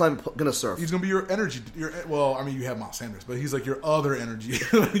Corey Clement going to serve? He's going to be your energy. You have Miles Sanders, but he's like your other energy.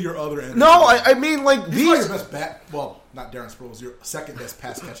 Your other energy. No, I mean, he's like your best bat. Well, not Darren Sproles. Your second best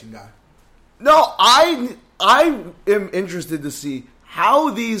pass catching guy. No, I am interested to see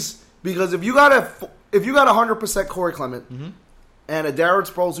how these, because if you got 100% Corey Clement and a Darren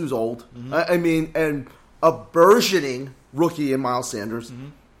Sproles who's old, and a burgeoning rookie in Miles Sanders.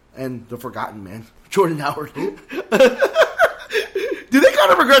 And the forgotten man, Jordan Howard. Do they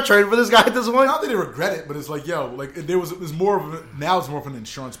kind of regret trading for this guy at this point? Not that they regret it, but it's like, it's more of an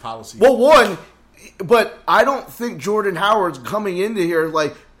insurance policy. Well, but I don't think Jordan Howard's coming into here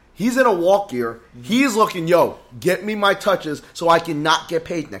he's in a walk year. He's looking, get me my touches so I can not get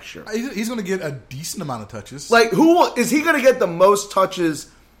paid next year. He's going to get a decent amount of touches. Is he going to get the most touches?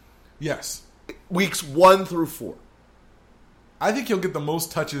 Yes. Weeks 1 through 4. I think he'll get the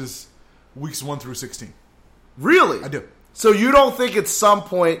most touches weeks 1 through 16. Really? I do. So you don't think at some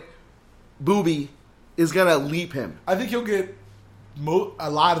point Booby is going to leap him? I think he'll get a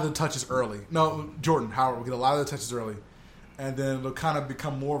lot of the touches early. No, Jordan Howard will get a lot of the touches early. And then it'll kind of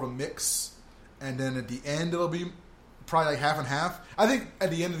become more of a mix. And then at the end, it'll be probably half and half. I think at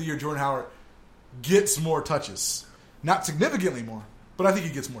the end of the year, Jordan Howard gets more touches. Not significantly more, but I think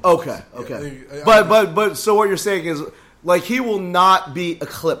he gets more touches. Okay. Yeah, but so what you're saying is... he will not be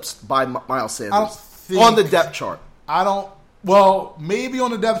eclipsed by Miles Sanders on the depth chart. I don't Well, maybe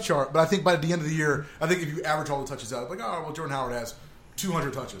on the depth chart, but I think by the end of the year, I think if you average all the touches out, like, oh, well, Jordan Howard has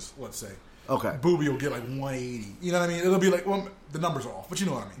 200 touches, let's say. Okay. Booby will get like 180. You know what I mean? It'll be like, well, the numbers are off, but you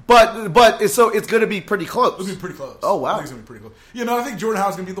know what I mean. But so it's going to be pretty close. It'll be pretty close. Oh, wow. I think it's going to be pretty close. You know, I think Jordan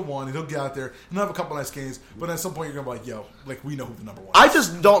Howard's going to be the one, and he'll get out there and he'll have a couple nice games, but at some point you're going to be like, yo, like, we know who the number one is. I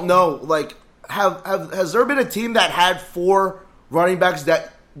just don't know, like, has there been a team that had 4 running backs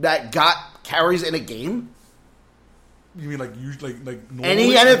that got carries in a game? You mean like normally?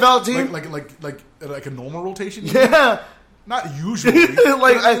 Any NFL team? Like a normal rotation? Yeah. Not usually.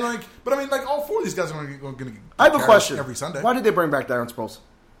 But I mean, all 4 of these guys are going to get I have a question. Every Sunday. Why did they bring back Darren Sproles?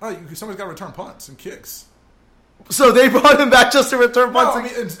 Oh, somebody's got to return punts and kicks. So they brought him back just to return punts? No,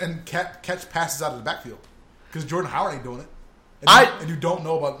 I mean, and catch passes out of the backfield. Because Jordan Howard ain't doing it. And you don't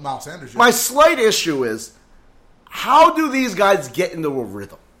know about Miles Sanders yet. My slight issue is, how do these guys get into a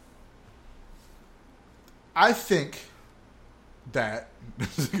rhythm? I think that...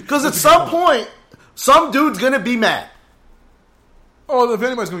 Because at some point, some dude's going to be mad. Oh, if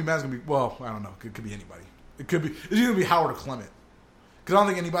anybody's going to be mad, it's going to be... Well, I don't know. It could be anybody. It's either going to be Howard or Clement. Because I don't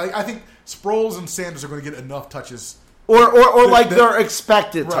think anybody... I think Sproles and Sanders are going to get enough touches... Or their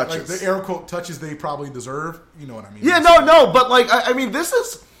expected touches. Like the air quote touches they probably deserve. You know what I mean? Yeah, no. But, like, I mean, this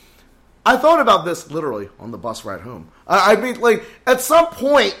is... I thought about this literally on the bus ride home. I mean, like, at some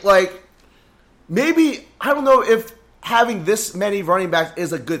point, like, maybe... I don't know if having this many running backs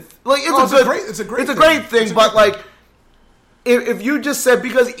is a good... Like, it's a great thing, but, like... If you just said,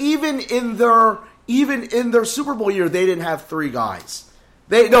 because even in their Super Bowl year, they didn't have 3 guys.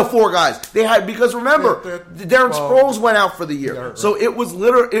 4 guys. They had, because remember, Darren Sproles went out for the year, right. So it was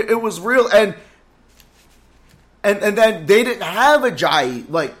it was real, and then they didn't have Ajayi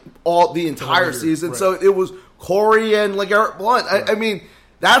like all the entire season, right. So it was Corey and LeGarrette Blount. Right. I mean,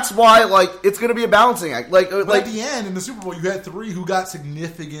 that's why like it's going to be a balancing act. But at the end in the Super Bowl, you had 3 who got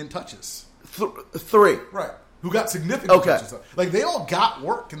significant touches. 3, right? Who got significant touches? Like they all got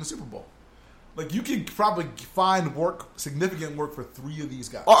work in the Super Bowl. Like, you can probably find significant work for 3 of these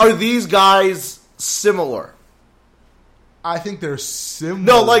guys. Are these guys similar? I think they're similar.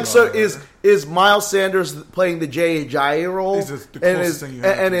 No, like, so is Miles Sanders playing the Jay Ajayi role?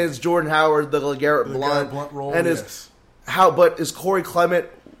 And is Jordan Howard the LeGarrette Blount role? And but is Corey Clement,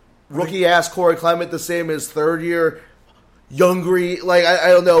 rookie-ass Corey Clement, the same as third-year, younger? Like, I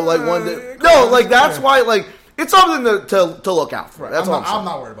don't know, like, one that... No, like, that's why, like... It's something to look out for. Right. That's I'm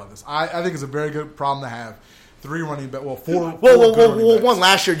not worried about this. I think it's a very good problem to have. 3 running back. Well, 4. Well, one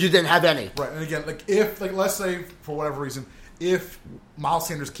last year you didn't have any. Right, and again, like if let's say for whatever reason, if Miles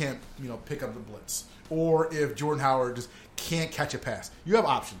Sanders can't pick up the blitz, or if Jordan Howard just can't catch a pass, you have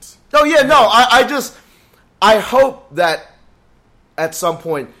options. Oh yeah, no. I hope that at some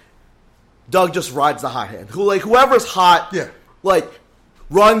point Doug just rides the hot hand. Whoever's hot, yeah, like.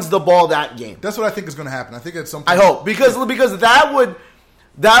 Runs the ball that game. That's what I think is going to happen. I think at some point. I hope because that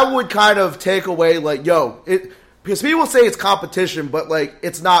would kind of take away because people say it's competition, but like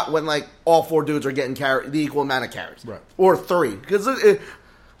it's not when like all 4 dudes are getting the equal amount of carries, right? Or 3 because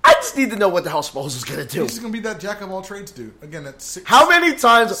I just need to know what the hell Sproles is going to do. He's going to be that jack of all trades dude. Again, that's 6. How many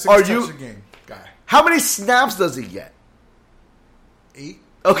times are you a game guy? How many snaps does he get? 8.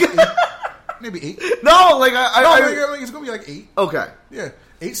 Okay. 8. Maybe 8. No, like it's going to be like 8. Okay. Yeah,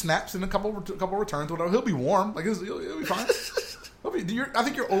 8 snaps and a couple returns. Whatever. He'll be warm. Like he'll be fine. I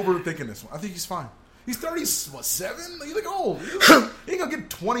think you're overthinking this one. I think he's fine. He's 37. He's like old. He ain't gonna get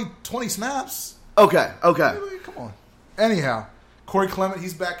 20 snaps. Okay. Come on. Anyhow, Corey Clement,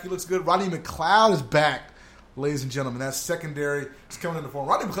 he's back. He looks good. Rodney McLeod is back, ladies and gentlemen. That's secondary. He's coming into form.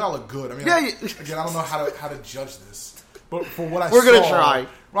 Rodney McLeod looked good. I mean, again, I don't know how to judge this, but for what we're gonna try.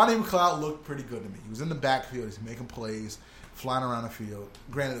 Rodney McLeod looked pretty good to me. He was in the backfield. He's making plays, flying around the field.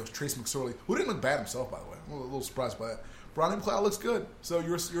 Granted, it was Trace McSorley, who didn't look bad himself, by the way. I'm a little surprised by that. Rodney McLeod looks good. So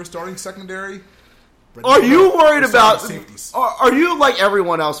you're starting secondary. Are you worried about safeties? Are you like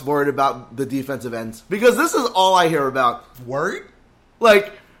everyone else worried about the defensive ends? Because this is all I hear about. Worried?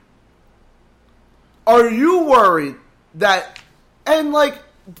 Like, are you worried that and like?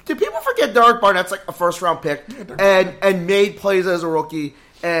 Did people forget Derek Barnett's like a first-round pick and made plays as a rookie,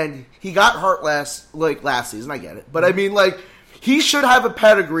 and he got hurt last season? I get it, but I mean, like, he should have a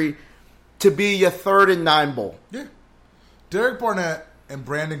pedigree to be your 3rd and 9 bowl. Yeah, Derek Barnett and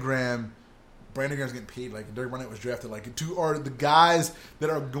Brandon Graham. Brandon Graham's getting paid like Derek Barnett was drafted like 2 are the guys that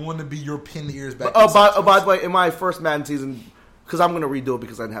are going to be your pin ears back. By the way, in my first Madden season. Because I'm going to redo it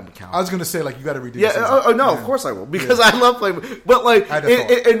because I didn't have an account. I was going to say, like, you got to redo it. Yeah, no, of course I will. Because I love playing. But, like,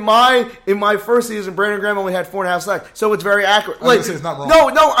 in my first season, Brandon Graham only had 4.5 sacks. So it's very accurate. I was going to say it's not wrong.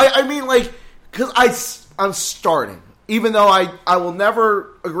 No, I mean, like, because I'm starting. even though I will never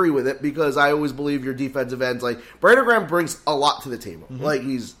agree with it because I always believe your defensive ends, like, Brandon Graham brings a lot to the table. Mm-hmm. Like,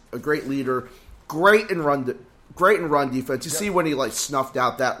 he's a great leader, great in run defense. You see when he, like, snuffed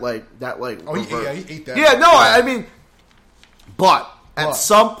out that Oh, he ate that. Yeah, no, I mean, but at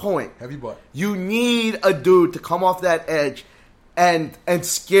some point, heavy butt. You need a dude to come off that edge and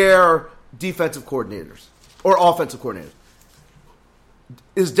scare defensive coordinators or offensive coordinators.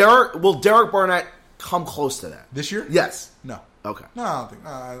 Will Derek Barnett come close to that This year? Yes. No. Okay. No,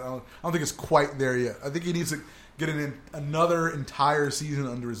 I don't think it's quite there yet. I think he needs to get another entire season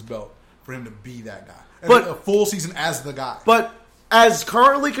under his belt for him to be that guy. And But a full season as the guy. But as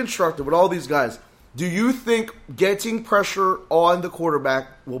currently constructed with all these guys, do you think getting pressure on the quarterback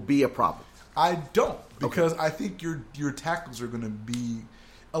will be a problem? I don't, because I think your tackles are going to be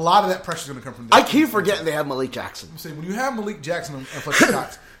a lot of that pressure is going to come from. I keep forgetting they have Malik Jackson. I'm saying when you have Malik Jackson and Fletcher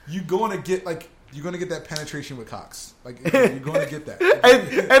Cox, you're going to get that penetration with Cox. Like you're going to get that.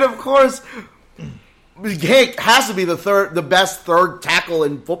 and of course, Hank has to be the best third tackle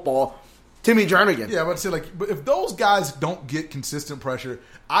in football. Timmy Jernigan. Yeah, but if those guys don't get consistent pressure,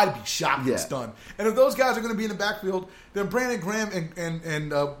 I'd be shocked and stunned. And if those guys are going to be in the backfield, then Brandon Graham and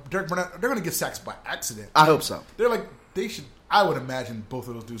Derek Barnett, they're going to get sacks by accident. I hope so. They should. I would imagine both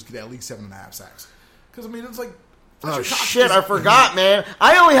of those dudes get at least 7.5 sacks. Because I mean, it's like. Oh shit! I forgot, man.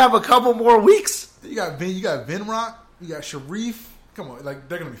 I only have a couple more weeks. You got Vinrock, you got Sharif. Come on, like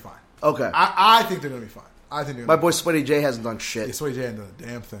they're going to be fine. Okay. I think they're going to be fine. I think my boy Sweaty J hasn't done shit. Yeah, Sweaty J hasn't done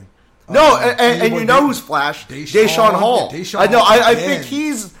a damn thing. No, and you know who's flashed? Deshaun Hall. Yeah, I know. I think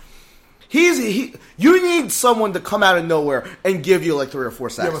he's. You need someone to come out of nowhere and give you like 3 or 4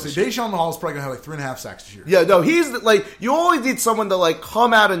 sacks. Yeah, but Deshaun Hall is probably gonna have like 3.5 sacks this year. Yeah, no, he's like you only need someone to like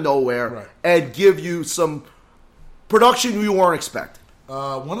come out of nowhere and give you some production you weren't expecting.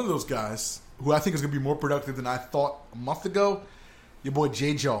 One of those guys who I think is gonna be more productive than I thought a month ago, your boy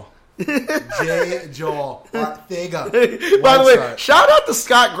J. Jaw. J-Jaw Ortega. By the way, shout out to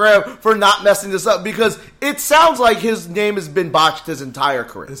Scott Graham for not messing this up because it sounds like his name has been botched his entire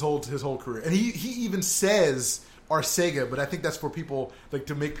career. His whole career. And he even says Arcega, but I think that's for people like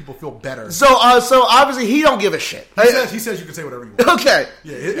to make people feel better. So obviously he don't give a shit. He says you can say whatever you want. Okay.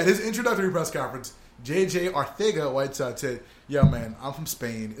 Yeah, at his introductory press conference, J.J. Arcega Whiteside said, "Yo, man, I'm from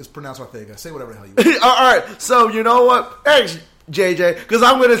Spain. It's pronounced Arcega. Say whatever the hell you want." All right. So you know what? Hey, JJ, because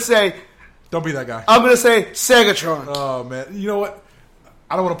I'm going to say... Don't be that guy. I'm going to say Segatron. Oh, man. You know what?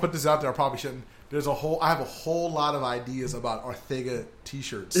 I don't want to put this out there. I probably shouldn't. I have a whole lot of ideas about Arcega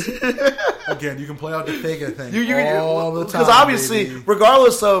t-shirts. Again, you can play out the Thega thing all the time. Because obviously, baby.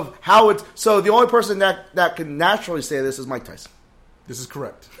 regardless of how it's... So the only person that can naturally say this is Mike Tyson. This is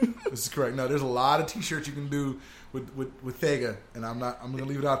correct. No, there's a lot of t-shirts you can do with Thega, and I'm going to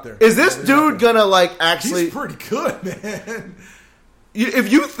leave it out there. Is this dude going to, like, actually... He's pretty good, man.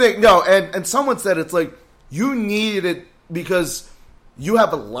 If you think... No, and someone said it's like, you needed it because you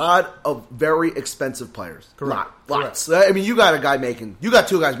have a lot of very expensive players. Correct. Lots. I mean, you got 2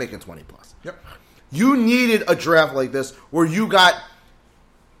 guys making 20 plus. Yep. You needed a draft like this where you got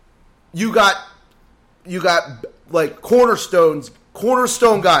like cornerstone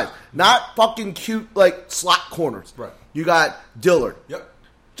guys, not fucking cute like slot corners. Right. You got Dillard. Yep.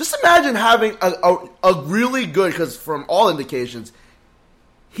 Just imagine having a really good, because from all indications,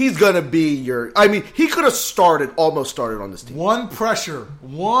 he's going to be your... I mean, he could have almost started on this team. One pressure,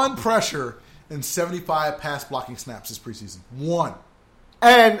 and 75 pass blocking snaps this preseason. One.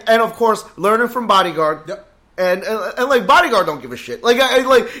 And of course, learning from Bodyguard. Yep. And like Bodyguard don't give a shit. Like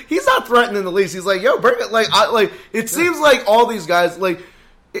he's not threatening the least. He's like, yo, bring it. It seems like all these guys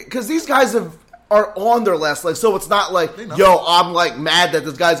because these guys are on their last leg. So it's not like, yo, I'm like mad that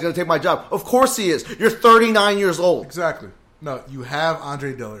this guy's going to take my job. Of course he is. You're 39 years old. Exactly. No, you have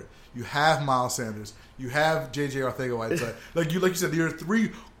Andre Dillard. You have Miles Sanders. You have J.J. Arcega-Whiteside. like you said, there are 3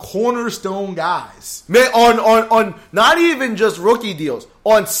 cornerstone guys. Man, on not even just rookie deals,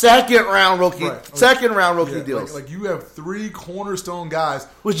 on second round rookie deals. Like you have 3 cornerstone guys.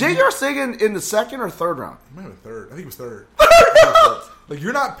 Was J.J. Arcega in the second or third round? He might have been third. I think it was third. Like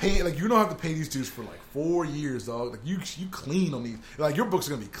you're not paying. Like you don't have to pay these dudes for like 4 years, dog. Like you clean on these. Like your books are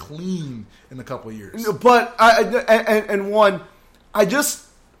gonna be clean in a couple of years. But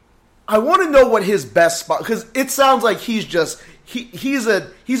I want to know what his best spot, because it sounds like he's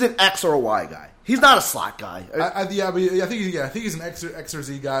an X or a Y guy. He's not a slot guy. I think he's an X or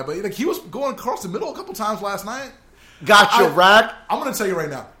Z guy. But like he was going across the middle a couple times last night. Got your rack. I'm going to tell you right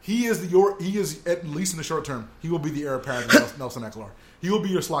now. He is at least in the short term. He will be the heir apparent of Nelson Eckler. He will be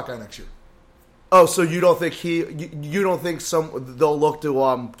your slot guy next year. Oh, so you don't think you don't think they'll look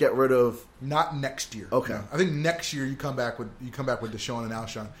to get rid of? Not next year. Okay. No. I think next year you come back with Deshaun and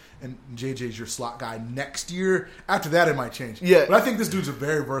Alshon, and JJ's your slot guy next year. After that, it might change. Yeah. But I think this dude's a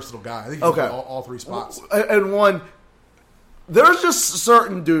very versatile guy. I think he can play all three spots. And one, there's just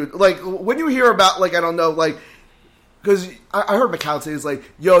certain dude, like when you hear about, like, I don't know, like, because I heard McCown say, it's like,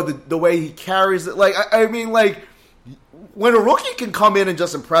 yo, the way he carries it, like, I mean, like, when a rookie can come in and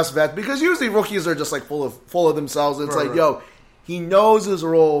just impress vets, because usually rookies are just like full of themselves. It's right. Yo, he knows his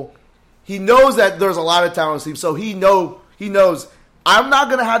role. He knows that there's a lot of talent on the team, so he knows I'm not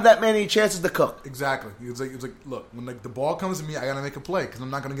going to have that many chances to cook. Exactly. It's like look, when the ball comes to me, I got to make a play because I'm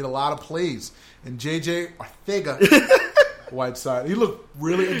not going to get a lot of plays. And JJ Ortega, Whiteside, he looked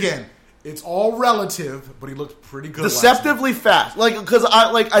really, again, it's all relative, but he looked pretty good. Deceptively fast, like, because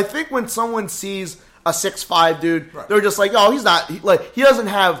I think when someone sees a 6'5" dude, right, they're just like, oh, he's not, he doesn't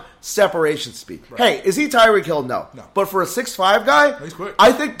have separation speed. Right. Hey, is he Tyreek Hill? No. But for a 6'5" guy, he's quick.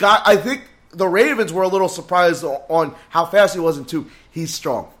 I think the Ravens were a little surprised on how fast he was, and two, he's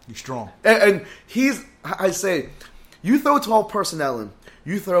strong. He's strong. And I say, you throw 12 personnel in,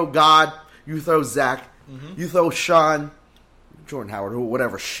 you throw God, you throw Zach, you throw Sean, Jordan Howard,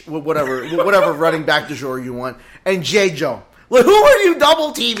 whatever running back du jour you want, and Jay Joe. Like, who are you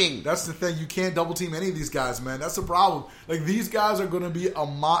double teaming? That's the thing. You can't double team any of these guys, man. That's the problem. Like, these guys are going to be they're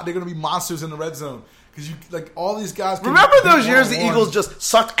going to be monsters in the red zone because you all these guys. Remember those years the Eagles just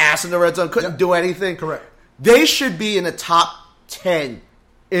sucked ass in the red zone, couldn't do anything. Correct. They should be in the top 10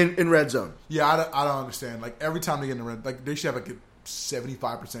 in red zone. Yeah, I don't understand. Like, every time they get in the red, like, they should have like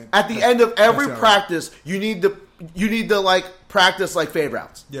 75%. At the end of every practice, you need to like practice like fade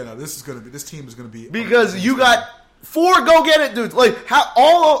routes. Yeah, no, this team is going to be because you got 4 go get it dudes. Like, how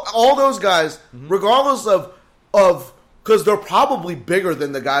all those guys, regardless of because they're probably bigger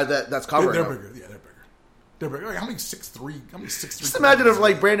than the guy that's covering. They're bigger. Yeah, they're bigger. Like, how many 6'3"? Just imagine if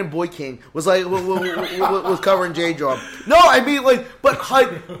like Brandon Boyking was like was covering J Job. No, I mean, like,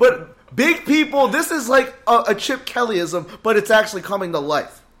 but big people. This is like a Chip Kellyism, but it's actually coming to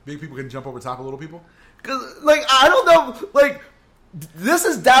life. Big people can jump over top of little people. Because, like, I don't know, like, this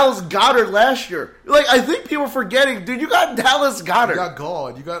is Dallas Goedert last year. Like, I think people are forgetting, dude, you got Dallas Goedert. You got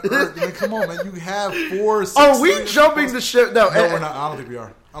God. You got Earth. I mean, come on, man. You have 4, 6. Are we jumping the ship? No, we're not. I don't think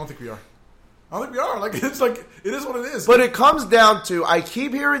we are. Like, it's like, it is what it is. But it comes down to, I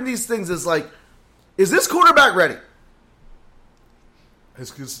keep hearing these things, is like, is this quarterback ready? His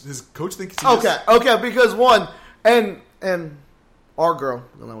coach thinks he is. Okay, because one, and our girl,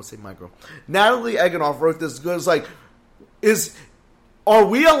 I don't want to say my girl, Natalie Eganoff wrote this. It's like, are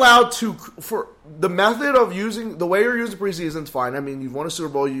we allowed to, for the method of using, the way you're using preseason is fine. I mean, you've won a Super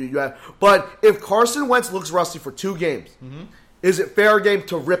Bowl, you have, but if Carson Wentz looks rusty for 2 games, is it fair game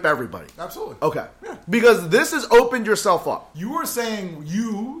to rip everybody? Absolutely. Okay. Yeah. Because this has opened yourself up. You are saying,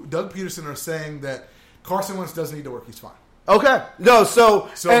 Doug Peterson, are saying that Carson Wentz doesn't need to work. He's fine. Okay. No, so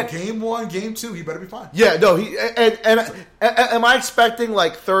game 1, game 2, he better be fine. Yeah, no, am I expecting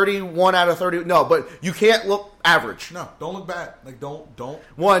like 31 out of 30? No, but you can't look average. No, don't look bad. Like, don't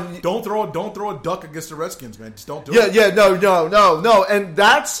throw a duck against the Redskins, man. Just don't do it. Yeah, no. And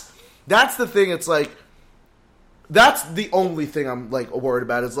that's the thing. It's like, that's the only thing I'm like worried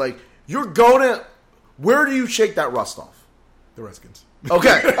about. Is like, you're going to, where do you shake that rust off? The Redskins.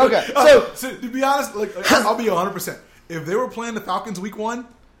 Okay. So to be honest, like, I'll be 100%. If they were playing the Falcons week 1,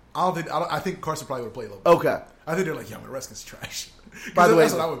 I think Carson probably would have played a little bit. Okay. I think they're like, yeah, the Redskins trash. By the way,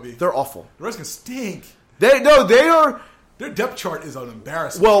 that's what I would be. They're awful. The Redskins stink. They are. Their depth chart is an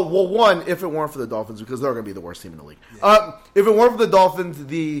embarrassment. Well, one, if it weren't for the Dolphins, because they're going to be the worst team in the league. Yeah. If it weren't for the Dolphins,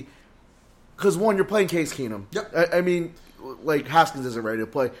 because one, you're playing Case Keenum. Yep. I mean, like, Haskins isn't ready to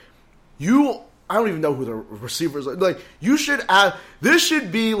play. I don't even know who the receivers are. Like, you should add. This should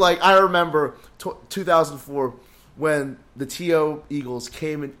be like, I remember 2004 when the T.O. Eagles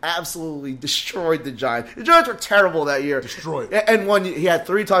came and absolutely destroyed the Giants. The Giants were terrible that year. Destroyed. And he had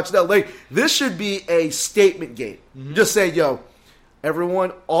 3 touchdowns. Like, this should be a statement game. Just say, yo,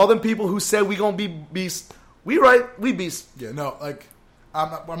 everyone, all them people who said we gonna be beasts, we beasts. Yeah, no, like,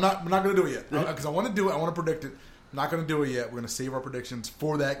 we're not going to do it yet. Because I want to do it. I want to predict it. I'm not going to do it yet. We're going to save our predictions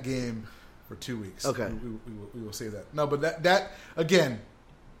for that game for 2 weeks. Okay. We will save that. No, but that again,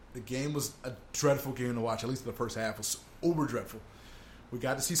 the game was a dreadful game to watch. At least the first half was uber dreadful. We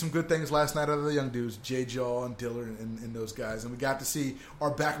got to see some good things last night out of the young dudes, Jay Jaw and Diller and those guys. And we got to see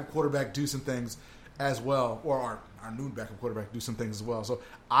our backup quarterback do some things as well, or our new backup quarterback do some things as well. So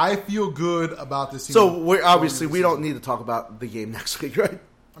I feel good about this team. So we don't need to talk about the game next week, right?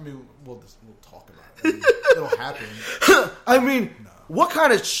 I mean, we'll talk about it. I mean, it'll happen. I mean, what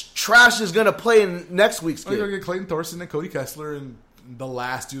kind of trash is going to play in next week's You're game? going to get Clayton Thorson and Cody Kessler and the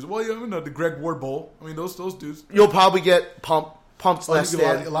last dudes. Well, the Greg Ward Bowl. I mean, those dudes. You'll probably get Pump's You last get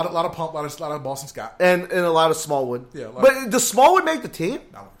stand. a lot of Pump, a lot of Boston Scott. And a lot of Smallwood. Yeah, but does Smallwood make the team?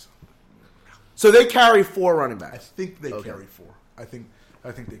 I don't think so. So they carry 4 running I backs. think they carry 4. I think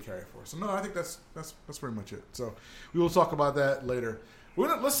they carry 4. So no, I think that's pretty much it. So we will talk about that later.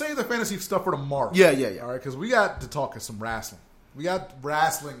 Let's save the fantasy stuff for tomorrow. Yeah. All right, because we got to talk some wrestling. We got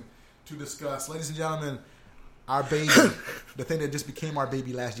wrestling to discuss, ladies and gentlemen. Our baby, the thing that just became our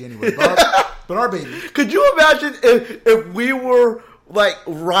baby last January, but our baby. Could you imagine if we were like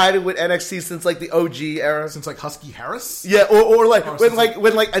riding with NXT since like the OG era? Since like Husky Harris? Yeah, or like Oh,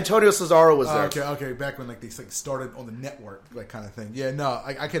 when Antonio Cesaro was there. Okay. Back when like they started on the network, like kind of thing. Yeah, no,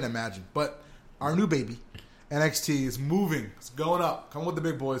 I can't imagine. But our new baby, NXT, is moving. It's going up. Come with the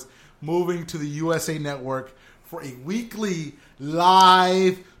big boys. Moving to the USA Network for a weekly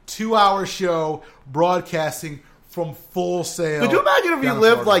live 2-hour show broadcasting from Full Sail. Could you imagine if you down in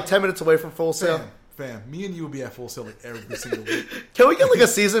lived Florida. like 10 minutes away from Full Sail? Fam, me and you would be at Full Sail like every single week. Can we get like a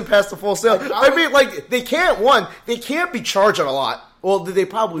season pass to Full Sail? I mean, like they can't be charging a lot. Well, they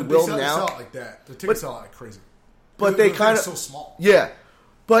probably will They now. sell it like that. The tickets sell like crazy. But they The kind of thing's so small. Yeah,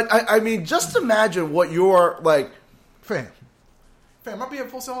 but I mean, just imagine what you're like. Fam, I'd be at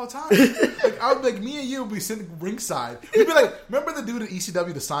Full Sail all the time. I would me and you would be sitting ringside. We'd be like, remember the dude at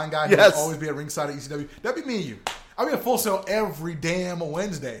ECW, the sign guy who Yes. would always be at ringside at ECW? That'd be me and you. I'd be at Full Sail every damn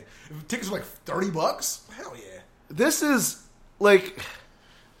Wednesday. If tickets were like $30, hell yeah. This is like,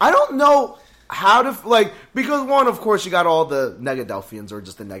 I don't know how to like, because one, of course, you got all the Negadelphians or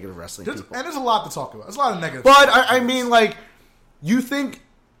just the negative wrestling people. And there's a lot to talk about. There's a lot of negative. But I mean, like, you think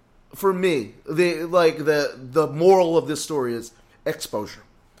for me, the moral of this story is exposure.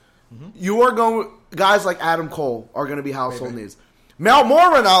 Mm-hmm. You are going, guys like Adam Cole are going to be household names. More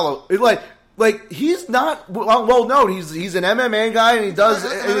Ranallo, like he's not well known. He's an MMA guy and he does.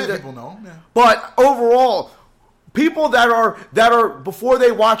 People know. Yeah. But overall, people that are before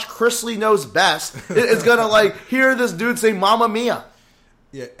they watch Chris Lee Knows Best is gonna like hear this dude say "Mamma Mia."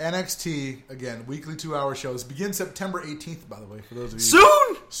 Yeah, NXT again, weekly 2-hour shows begin September 18th. By the way, for those of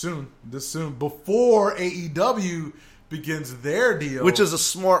you Soon, before AEW begins their deal, which is a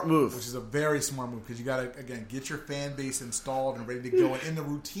smart move. Which is a very smart move because you got to, again, get your fan base installed and ready to go and in the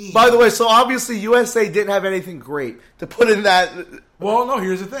routine. By the way, so obviously USA didn't have anything great to put in that. Well, no,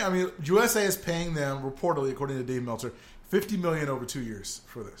 here's the thing. I mean, USA is paying them, reportedly, according to Dave Meltzer, $50 million over 2 years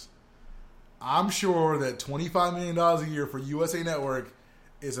for this. I'm sure that $25 million a year for USA Network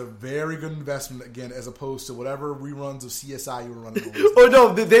is a very good investment, again, as opposed to whatever reruns of CSI you were running over. Oh,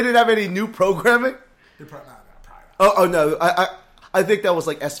 no, they didn't have any new programming? They're probably not. Oh no, I think that was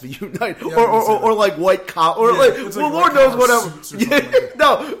like SVU night Yeah, or like White Cop or Yeah, like it's well, like Lord White knows Collar whatever. Suits or something like that.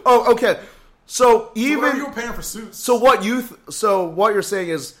 No, oh okay. So even you were paying for suits. so what you're saying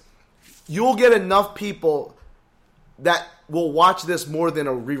is you'll get enough people that will watch this more than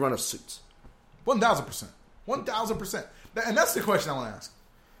a rerun of Suits. 1,000%. 1,000%. And that's the question I want to ask.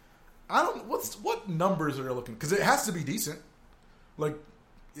 What numbers are they looking? Because it has to be decent. Like,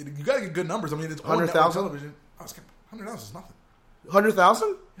 you got to get good numbers. I mean, it's on network 100,000? television. $100,000 is nothing.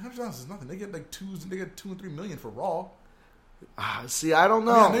 100,000? $100,000 is nothing. They get like $2 and $3 million for Raw. See, I don't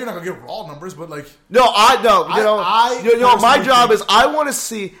know. I know you're not gonna get Raw numbers, but like, No, I know. My personally job think- is I want to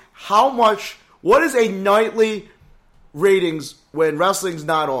see what is a nightly ratings when wrestling's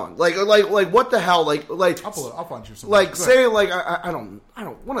not on. Like what the hell? Like I'll pull it. I'll find you some. like say like I don't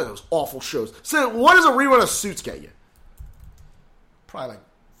one of those awful shows. So what does a rerun of Suits get you? probably like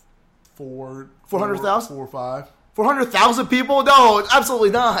 400,000? 4 or 5. 400,000 people? No, absolutely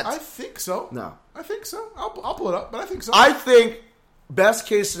not. I think so. No. I think so. I'll pull it up, but I think so. I think best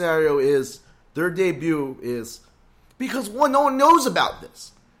case scenario is their debut is because no one knows about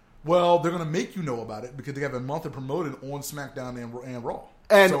this. Well, they're going to make you know about it because they have a month of promoting on SmackDown and Raw,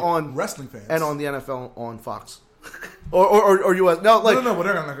 And so, on wrestling fans, and on the NFL on Fox or US. No, like no, but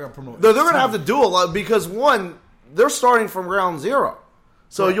they're not going to promote. they're going to have to do a lot because one, they're starting from ground zero,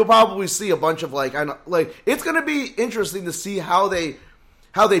 so you'll probably see a bunch of it's going to be interesting to see how they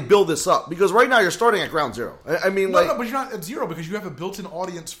build this up because right now you're starting at ground zero. I mean, no, but you're not at zero because you have a built-in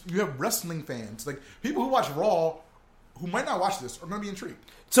audience. You have wrestling fans, like people who watch Raw, who might not watch this, are going to be intrigued.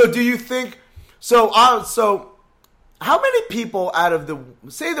 So do you think so how many people out of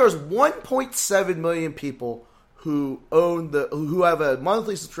say there's 1.7 million people who who have a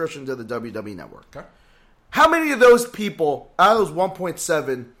monthly subscription to the WWE network. Okay. How many of those people out of those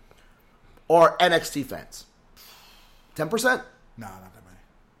 1.7 are NXT fans? 10%? Nah, not that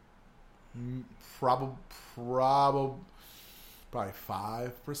many. Probably probably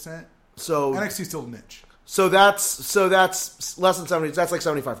 5%. So NXT is still niche. So that's less than 70. That's like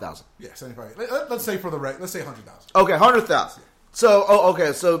 75,000. Yeah, 75. Let's say let's say 100,000. Okay, 100,000. So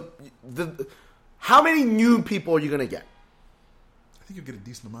okay. So how many new people are you going to get? I think you'll get a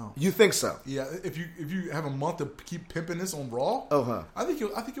decent amount. You think so? Yeah, if you have a month to keep pimping this on Raw, I think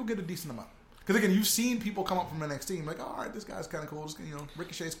you'll get a decent amount. Because again, you've seen people come up from NXT and like, oh, all right, this guy's kind of cool. Just,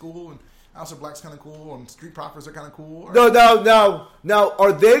 Ricochet's cool and Aleister Black's kind of cool and Street Profits are kind of cool. No. Now,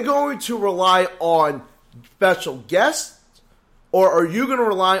 are they going to rely on special guests, or are you going to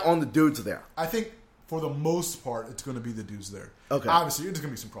rely on the dudes there? I think for the most part, it's going to be the dudes there. Okay. Obviously, there's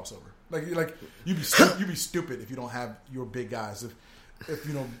going to be some crossover. Like you'd be stupid if you don't have your big guys. If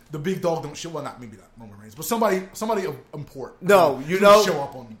the big dog don't show, well, maybe not Roman Reigns, but somebody of import. No, show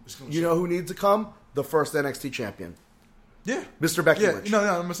up on. Know who needs to come? The first NXT champion. Yeah, Mr. Becky Lynch. No,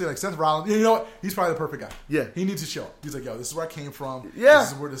 I'm gonna say like Seth Rollins. You know what? He's probably the perfect guy. Yeah, he needs to show up. He's like, yo, this is where I came from. Yeah,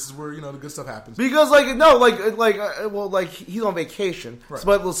 this is where the good stuff happens. Because he's on vacation. Right.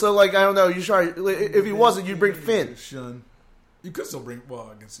 But so I don't know. You try if he wasn't, you'd bring Finn. You could still bring.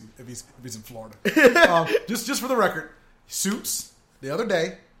 Well, I guess if he's in Florida. Just for the record, Suits the other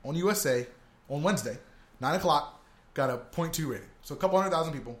day on USA on Wednesday, 9:00, got a 0.2 rating. So a couple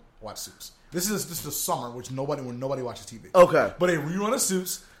 100,000 people watch Suits. This is the summer, when nobody watches TV. Okay. But a rerun of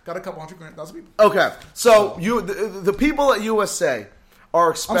Suits got a couple 100,000 people. Okay. So the people at USA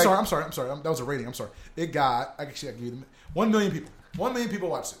are expecting. I'm sorry. That was a rating. I'm sorry. It got. I give you 1 million people. 1 million people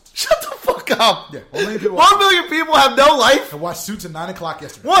watch Suits. Shut the fuck up. Yeah. 1 million people. 1 million people have no life. I watched Suits at 9:00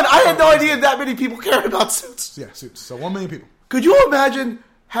 yesterday. I had no idea that many people cared about Suits. Yeah, Suits. So 1 million people. Could you imagine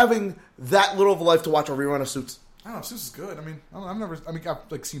having that little of a life to watch a rerun of Suits? I don't know. Suits is good.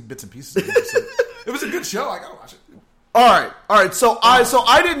 I've seen bits and pieces of it. So it was a good show. I gotta watch it. All right. So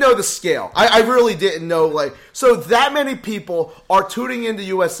I didn't know the scale. I really didn't know. So that many people are tuning into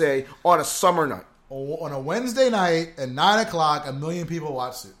USA on a summer night. On a Wednesday night at 9:00, 1 million people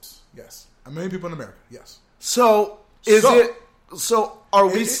watch Suits. Yes, 1 million people in America. Yes. So are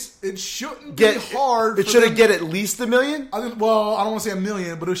we? It shouldn't be hard. It shouldn't get at least 1 million. I don't want to say 1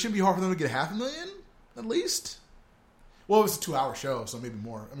 million, but it shouldn't be hard for them to get 500,000 at least. Well, it's a 2-hour show, so maybe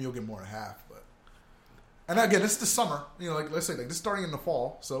more. I mean, you'll get more than half. But again, this is the summer. Let's say this is starting in the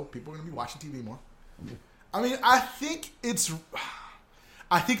fall, so people are going to be watching TV more. I mean, I think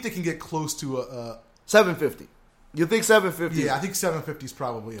they can get close to a 750. You think 750? Yeah, I think 750 is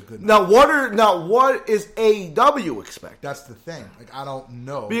probably a good number. What is AEW expect? That's the thing. I don't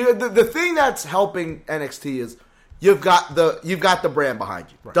know. The thing that's helping NXT is you've got the brand behind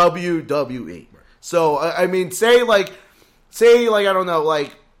you, right. WWE. Right. So I mean, say I don't know,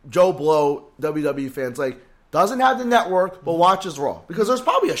 Joe Blow, WWE fans, doesn't have the network but watches Raw, because there's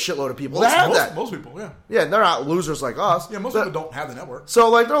probably a shitload of people that have that. Most people, yeah. Yeah, they're not losers like us. Yeah, most people don't have the network.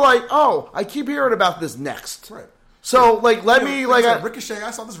 So they're like, oh, I keep hearing about this next. Right. So let me Ricochet.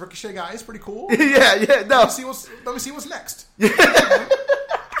 I saw this Ricochet guy. He's pretty cool. Yeah. No. Let me see what's next. Yeah,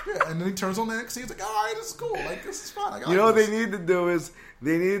 and then he turns on the NXT. He's like, all right, this is cool. This is fun. What they need to do is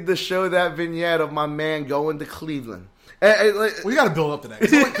they need to show that vignette of my man going to Cleveland. Well, you got to build up to that,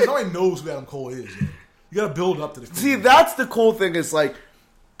 because nobody knows who Adam Cole is. You got to build up to the. See, that's the cool thing. Is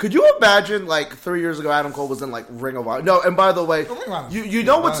could you imagine 3 years ago Adam Cole was in Ring of Honor? No, and by the way, you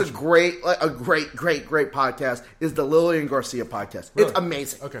know what's a great podcast is the Lillian Garcia podcast. Really? It's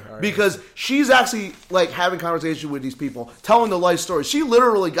amazing. Okay, all right. Because she's actually having conversation with these people, telling the life story. She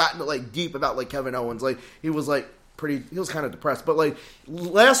literally got into deep about Kevin Owens. He was he was kind of depressed. But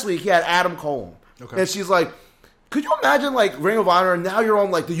last week he had Adam Cole on. Okay. And she's like, could you imagine Ring of Honor and now you're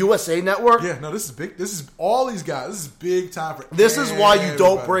on the USA Network? Yeah, no, this is big. This is all these guys. This is big time for. This is why you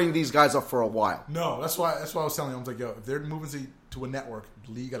don't bring these guys up for a while. No, that's why I was telling you. I was like, yo, if they're moving to a network,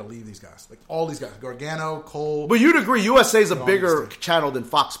 you got to leave these guys. All these guys, Gargano, Cole. But you'd agree, USA is a bigger channel than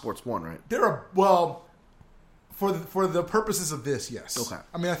Fox Sports 1, right? For the purposes of this, yes. Okay.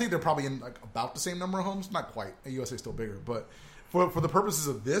 I mean, I think they're probably in about the same number of homes. Not quite. USA is still bigger, but for the purposes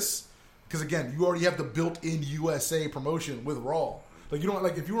of this. Because again, you already have the built-in USA promotion with Raw. You don't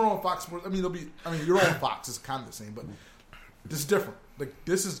if you were on Fox Sports. You're on Fox. It's kind of the same, but this is different.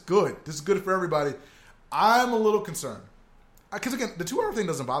 This is good. This is good for everybody. I'm a little concerned because again, the 2-hour thing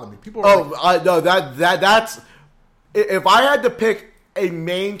doesn't bother me. People are no, that's if I had to pick a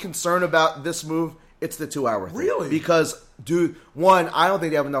main concern about this move, it's the 2-hour thing. Really? Because, dude, one, I don't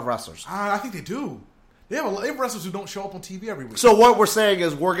think they have enough wrestlers. I think they do. They have wrestlers who don't show up on TV every week. So what we're saying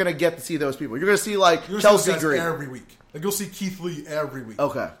is we're going to get to see those people. You're going to see Chelsea Green every week. You'll see Keith Lee every week.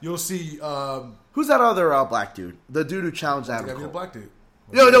 Okay. You'll see who's that other black dude? The dude who challenged Adam Cole. Be a black dude.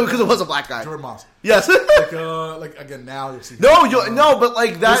 No, because it was a black guy. Jordan Moss. Yes. like again, now you'll see. But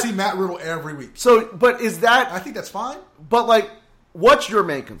like that. You'll see Matt Riddle every week. So, but is that? I think that's fine. But like, what's your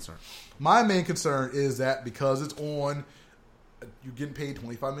main concern? My main concern is that because it's on, you're getting paid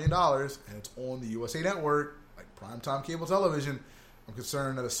 $25 million, and it's on the USA Network, like primetime cable television. I'm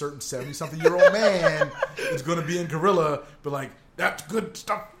concerned that a certain 70-something-year-old man is going to be in Gorilla, but like, that's good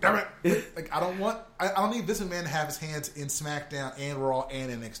stuff, damn it. Like, I don't need Vince McMahon to have his hands in SmackDown and Raw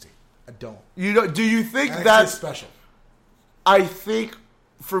and NXT. I don't. Do you think NXT that's is special? I think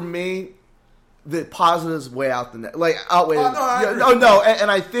for me, the positives way out the net, like outweigh.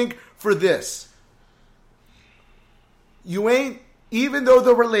 And I think for this, you ain't, even though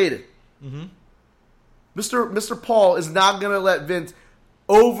they're related. Mm-hmm. Mr. Paul is not going to let Vince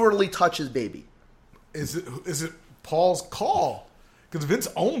overly touch his baby. Is it Paul's call? Because Vince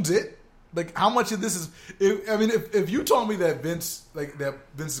owns it. Like, how much of this is? If you told me that Vince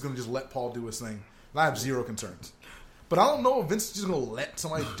is going to just let Paul do his thing, I have zero concerns. But I don't know if Vince is just going to let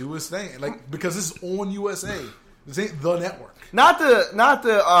somebody do his thing, like, because this is on USA. This ain't the network. Not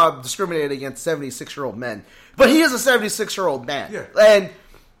to discriminate against 76-year-old men, but he is a 76-year-old man. Yeah. And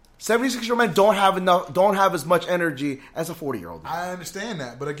 76-year-old men don't have as much energy as a 40-year-old man. I understand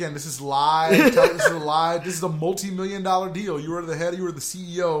that, but again, this is live. This is a multi-million-dollar deal. You are the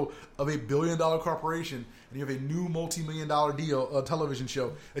CEO of a billion-dollar corporation, and you have a new multi-million-dollar deal, a television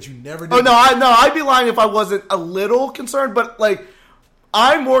show that you never did. Oh no, I'd be lying if I wasn't a little concerned, but like,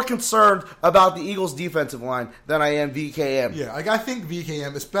 I'm more concerned about the Eagles' defensive line than I am VKM. Yeah, like I think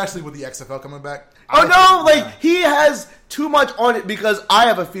VKM, especially with the XFL coming back. He has too much on it because I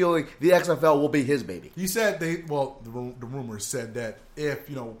have a feeling the XFL will be his baby. You said the rumors said that if,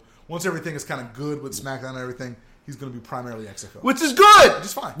 once everything is kind of good with SmackDown and everything, he's going to be primarily XFL. Which is good. Which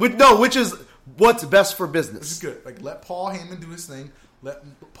is fine. Which is what's best for business. Which is good. Like, let Paul Heyman do his thing. Let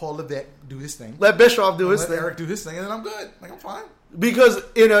Paul Levesque do his thing. Let Bischoff do his thing. Let Eric do his thing, and then I'm good. Like, I'm fine. Because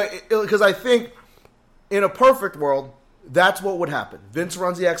I think in a perfect world, that's what would happen. Vince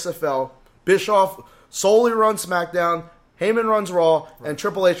runs the XFL. Bischoff solely runs SmackDown. Heyman runs Raw, right. And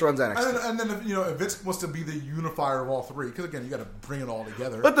Triple H runs NXT. And then if Vince wants to be the unifier of all three, because again, you got to bring it all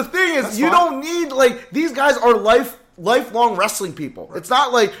together. But the thing is, you don't need these guys are lifelong wrestling people. Right. It's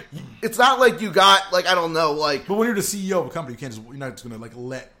not like you got I don't know . But when you're the CEO of a company, you're not just going to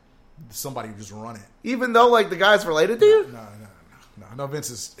let somebody just run it. Even though the guy's related to you. No,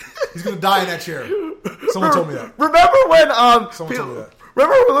 Vince he's going to die in that chair. Someone told me that. Remember when someone told me that.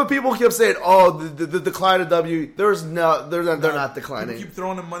 Remember when people kept saying, "Oh, the decline of W"? They're not declining. People keep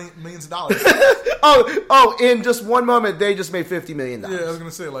throwing them millions of dollars. In just one moment, they just made $50 million. Yeah, I was gonna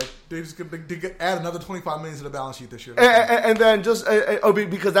say they just could add another $25 million to the balance sheet this year, and then just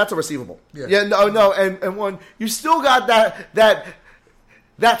because that's a receivable. Yeah, no, and one you still got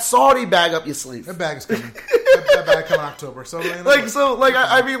that Saudi bag up your sleeve. That bag is coming. that bag coming in October. So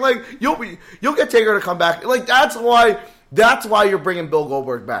you'll get Taker to come back. That's why you're bringing Bill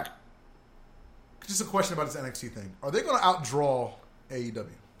Goldberg back. Just a question about this NXT thing. Are they going to outdraw AEW?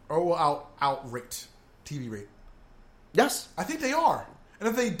 Or will outrate TV rate? Yes. I think they are. And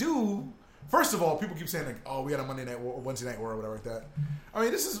if they do, first of all, people keep saying, we had a Monday night or Wednesday night war or whatever like that. I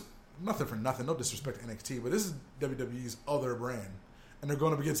mean, this is nothing for nothing. No disrespect to NXT, but this is WWE's other brand. And they're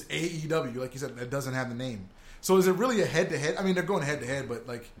going up against AEW, like you said, that doesn't have the name. So is it really a head-to-head? I mean, they're going head-to-head, but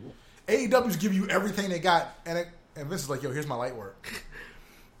AEW's give you everything they got, and Vince is like, here's my light work.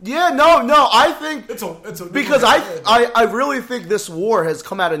 Yeah, no, I think it's a because I really think this war has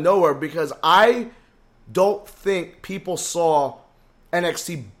come out of nowhere because I don't think people saw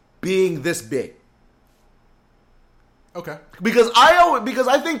NXT being this big. Okay. Because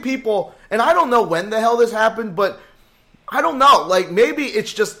I think people, and I don't know when the hell this happened, but I don't know. Maybe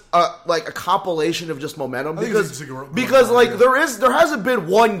it's just a compilation of just momentum because there hasn't been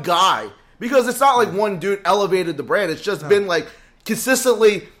one guy. Because it's not like one dude elevated the brand. It's just been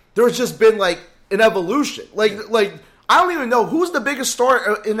consistently. There's just been an evolution. I don't even know who's the biggest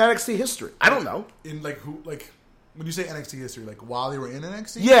star in NXT history. I don't know. In who when you say NXT history, while they were in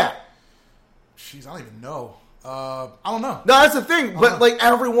NXT. Yeah. Jeez, I don't even know. I don't know. No, that's the thing. But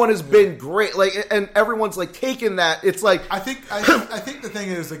everyone has been great. And everyone's taken that. It's I think the thing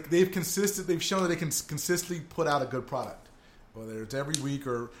is they've shown that they can consistently put out a good product. Whether it's every week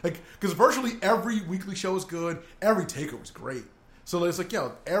or because virtually every weekly show is good, every takeover was great. So it's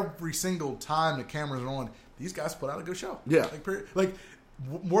every single time the cameras are on, these guys put out a good show. Yeah,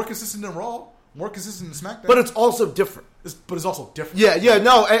 more consistent than Raw, more consistent than SmackDown. But it's also different. But it's also different. Yeah,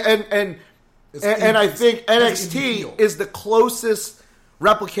 no, and I think NXT is the closest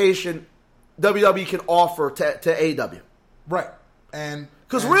replication WWE can offer to AEW. Right, and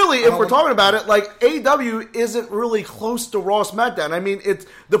Because really, if we're talking about it, like, AEW isn't really close to Raw SmackDown. I mean, it's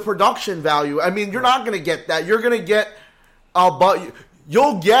the production value. I mean, you're not going to get that. You're going to get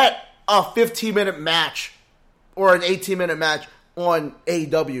you'll get a 15-minute match or an 18-minute match on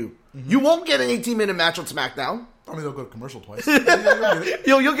AEW. You won't get an 18-minute match on SmackDown. I mean, they'll go to commercial twice.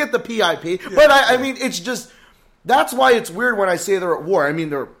 You'll get the PIP. But, I mean, it's just... That's why it's weird when I say they're at war. I mean,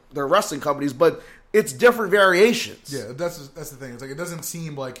 they're wrestling companies, but it's different variations. Yeah, that's the thing. It's like, it doesn't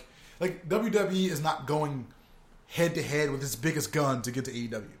seem like WWE is not going head-to-head with its biggest gun to get to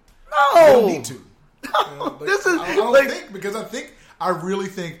AEW. No! They don't need to. No, this is... I don't think, because I really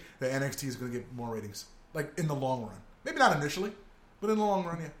think that NXT is going to get more ratings. Like, in the long run. Maybe not initially, but in the long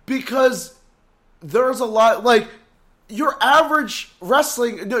run, yeah. Because there's a lot, like, your average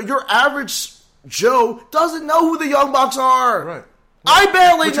Joe doesn't know who the Young Bucks are. Right. I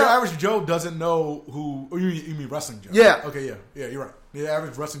barely know. Your average Joe doesn't know who... Oh, you mean wrestling Joe? Yeah. Okay, yeah. Yeah, you're right. The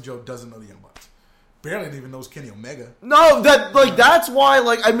average wrestling Joe doesn't know the Young Bucks. Barely even knows Kenny Omega. No, that's why,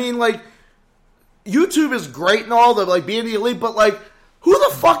 like, I mean, like, YouTube is great and all, like, being the elite, but, like, who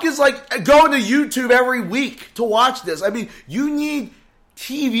the fuck is, like, going to YouTube every week to watch this? I mean, you need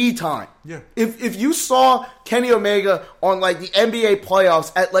TV time. Yeah. If you saw Kenny Omega on, like, the NBA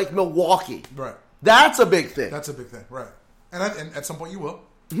playoffs at, like, Milwaukee. Right. That's a big thing. That's a big thing, right. And at some point you will.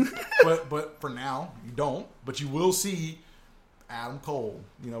 but for now, you don't. But you will see Adam Cole,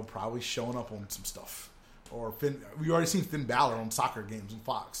 probably showing up on some stuff. Or we already seen Finn Balor on soccer games on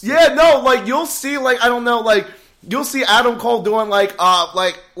Fox. Yeah, no, like, you'll see, like, I don't know, like, you'll see Adam Cole doing, like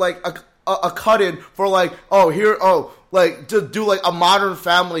a cut-in for, like, like, to do, like, a Modern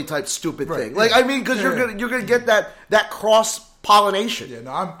Family type stupid thing. Like, I mean, because you're gonna get that cross-pollination. Yeah,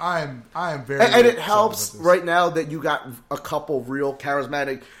 no, I'm very... And it helps right now that you got a couple real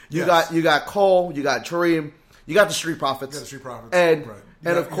charismatic... You got Cole, you got Dream, you got the Street Profits. You got the Street Profits.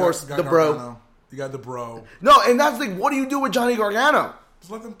 And of course, the Gargano. Bro. You got the Bro. No, and that's the thing. What do you do with Johnny Gargano? Just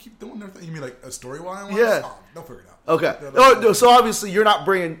let them keep doing their thing. You mean like a storyline? Yeah. Oh, they'll figure it out. Okay. So obviously you're not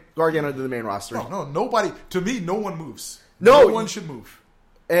bringing Gargano to the main roster. No, nobody. To me, no one moves. No one should move.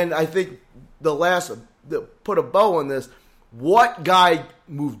 And I think put a bow on this. What guy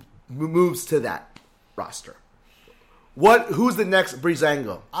moves to that roster? Who's the next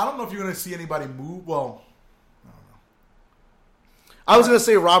Breezango? I don't know if you're going to see anybody move. Well, I was going to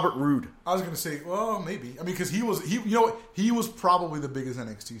say Robert Roode. I was going to say, well, maybe. I mean, because he was probably the biggest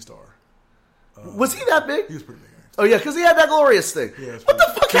NXT star. Was he that big? He was pretty big. Oh yeah, because he had that glorious thing. Yeah, what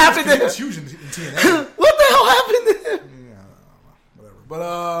the fuck happened to him? He was huge in TNA. What the hell happened to him? Yeah, whatever. But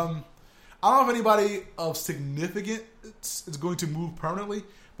I don't know if anybody of significance is going to move permanently.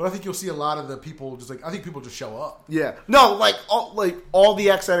 But I think you'll see a lot of the people I think people just show up. Yeah. No, like all the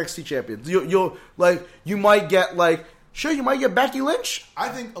ex-NXT champions. You might get you might get Becky Lynch. I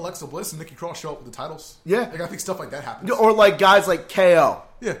think Alexa Bliss and Nikki Cross show up with the titles. Yeah. Like, I think stuff like that happens. Or like guys like KO.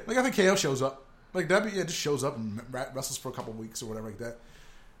 Yeah. Like, I think KO shows up. Like, that just shows up and wrestles for a couple weeks or whatever like that.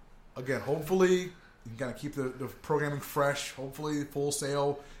 Again, hopefully you can kind of keep the programming fresh. Hopefully Full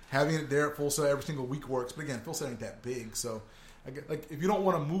Sail, having it there at Full Sail every single week works. But again, Full Sail ain't that big, so... Like, if you don't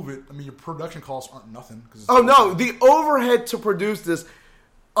want to move it, I mean, your production costs aren't nothing. Oh, no. The overhead to produce this,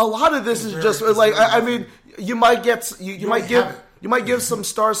 a lot of this is just, like, I mean, you might get, you might give some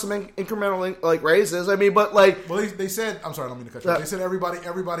stars some incremental, like, raises. I mean, but, like... Well, they said, I'm sorry, I don't mean to cut you off. They said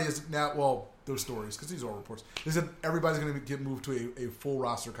everybody is now, well, those stories, because these are all reports. They said everybody's going to get moved to a full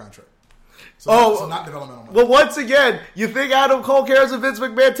roster contract. So not developmental money. Well, once again, you think Adam Cole cares if Vince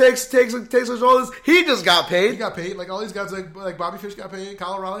McMahon takes control of this? He just got paid. He got paid. Like, all these guys, like Bobby Fish got paid,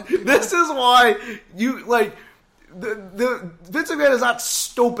 Kyle O'Reilly. This is why the Vince McMahon is not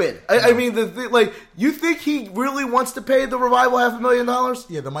stupid. I mean, you think he really wants to pay the Revival $500,000?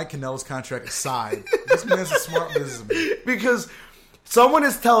 Yeah, the Mike Kanellis contract aside, this man's a smart businessman. Because someone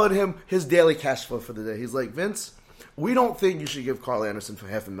is telling him his daily cash flow for the day. He's like, Vince, we don't think you should give Carl Anderson for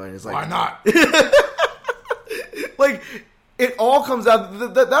 $500,000. It's like, why not? Like, it all comes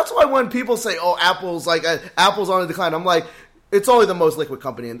out. That's why when people say, "Oh, Apple's on a decline," I'm like, it's only the most liquid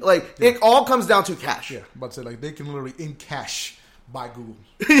company, and it all comes down to cash. Yeah, but say they can literally in cash buy Google.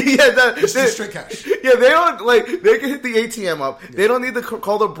 It's just straight cash. Yeah, they don't they can hit the ATM up. Yeah. They don't need to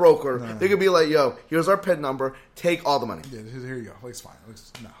call the broker. No. They can be like, "Yo, here's our PIN number. Take all the money." Yeah, here you go. Like, it's fine.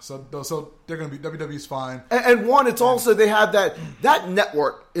 So they're gonna be WWE's fine. And it's also they have that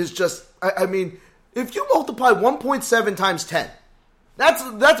network is just. I mean, if you multiply 1.7 times 10,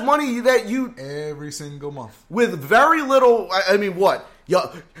 that's money that you every single month with very little. I mean, what you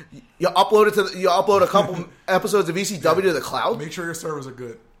upload a couple episodes of ECW to the cloud. Make sure your servers are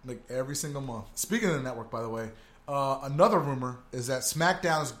good, like every single month. Speaking of the network, by the way, Another rumor is that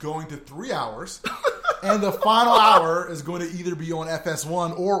SmackDown is going to 3 hours, and the final hour is going to either be on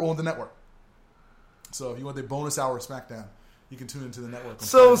FS1 or on the network. So if you want the bonus hour of SmackDown, you can tune into the network.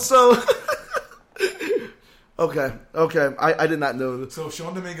 Okay. I did not know this. So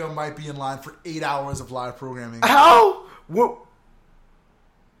Sean Domingo might be in line for 8 hours of live programming. How? What?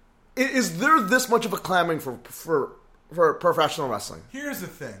 Is there this much of a clamoring for professional wrestling? Here's the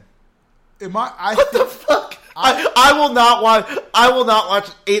thing. The fuck? I will not watch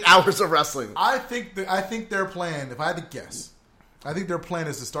 8 hours of wrestling. I think their plan, if I had to guess, I think their plan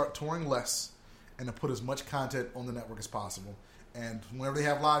is to start touring less and to put as much content on the network as possible. And whenever they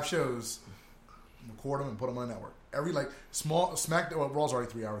have live shows, record them and put them on the network. Every small SmackDown, well, Raw's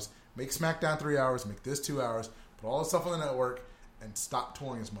already 3 hours. Make SmackDown 3 hours. Make this 2 hours. Put all the stuff on the network and stop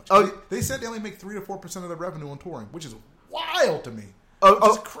touring as much. They said they only make 3 to 4% of their revenue on touring, which is wild to me.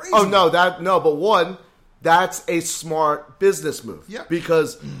 It's crazy. But one, that's a smart business move. Yeah.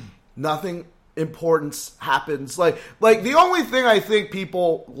 Because nothing important happens. Like the only thing I think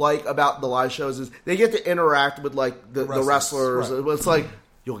people like about the live shows is they get to interact with the wrestlers. Right. It's like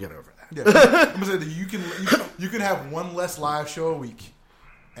you'll get over that. Yeah. I'm gonna say that you can have one less live show a week,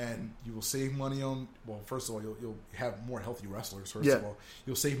 and you will save money on. Well, first of all, you'll have more healthy wrestlers. First of all,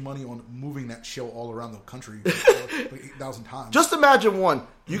 you'll save money on moving that show all around the country 8,000 times. Just imagine one.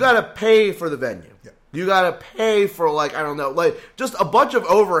 You got to pay for the venue. Yeah. You got to pay for I don't know, just a bunch of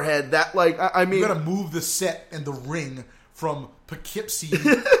overhead that I mean, you got to move the set and the ring from Poughkeepsie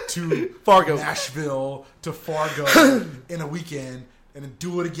to Fargo, Nashville to Fargo in a weekend. And then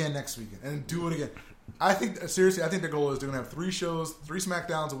do it again next weekend. And then do it again. I think their goal is they're going to have 3 shows, 3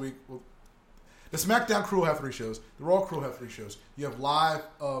 SmackDowns a week. Well, the SmackDown crew will have 3 shows. The Raw crew will have 3 shows. You have live,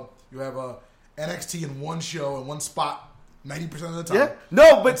 you have NXT in one show in one spot 90% of the time. Yeah.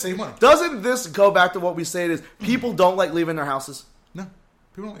 No, but save money. Doesn't this go back to what we say is people don't like leaving their houses? No.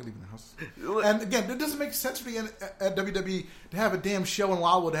 People don't like leaving their houses. And again, it doesn't make sense for me at WWE to have a damn show in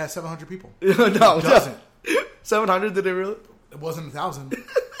Wildwood that has 700 people. No, it doesn't. 700, did it really? It wasn't 1,000.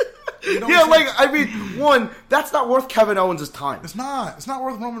 One, that's not worth Kevin Owens' time. It's not. It's not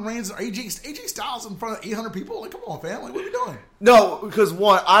worth Roman Reigns or AJ Styles in front of 800 people. Come on, fam. What are we doing? No, because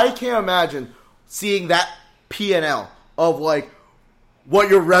one, I can't imagine seeing that P&L of what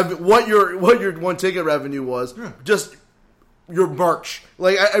your one ticket revenue was. Yeah. Just your merch.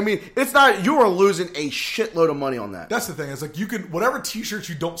 It's not, you are losing a shitload of money on that. That's the thing. It's you can, whatever t-shirts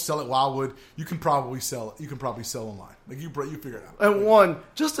you don't sell at Wildwood, you can probably sell online. You figure it out. And one,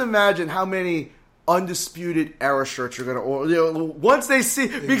 just imagine how many Undisputed Era shirts you're going to order. once they see,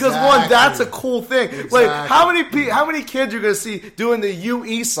 because one, that's a cool thing. Exactly. How many kids you're going to see doing the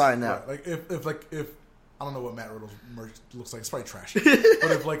UE sign now? Right. If I don't know what Matt Riddle's merch looks like. It's probably trash. But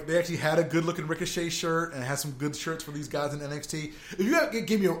if they actually had a good looking Ricochet shirt and had some good shirts for these guys in NXT, if you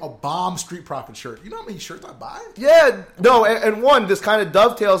give me a bomb Street Profit shirt, you know how many shirts I buy? Yeah, no, and one, this kind of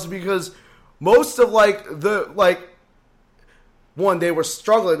dovetails because most of one, they were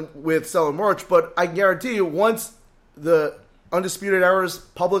struggling with selling merch, but I guarantee you, once the Undisputed Era is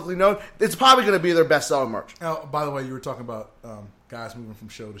publicly known, it's probably going to be their best selling merch. Now, by the way, you were talking about guys moving from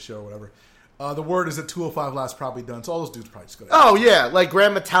show to show or whatever. The word is that 205 Live's probably done, so all those dudes probably just go to Oh, yeah, like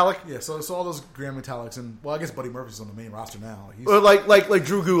Grand Metallic. Yeah, so all those Grand Metallics, and, well, I guess Buddy Murphy's on the main roster now. Or like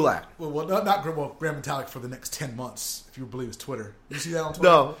Drew Gulak. Well, not Grand Metallic for the next 10 months, if you believe his Twitter. You see that on Twitter?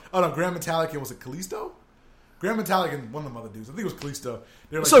 No. Oh, no, Grand Metallic, and was it Kalisto? Grand Metallic and one of them other dudes. I think it was Kalisto.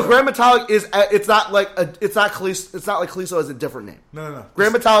 So Grand Metallic is, it's not like Kalisto, it's not like Kalisto has a different name. No.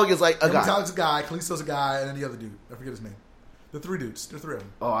 Grand Metallic is like a Grand guy. Metallic's a guy, Kalisto's a guy, and then the other dude. I forget his name. The 3 dudes. There are 3 of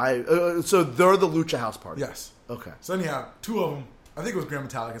them. Oh, so they're the Lucha House Party. Yes. Okay. So anyhow, 2 of them, I think it was Grand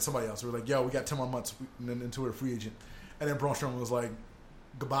Metallic and somebody else. They were like, yo, we got 10 more months until we're a free agent. And then Braun Strowman was like,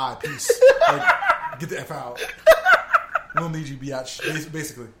 goodbye, peace. Get the F out. We don't need you, biatch.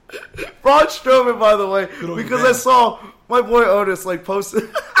 Basically. Braun Strowman, by the way, because I saw my boy Otis posted.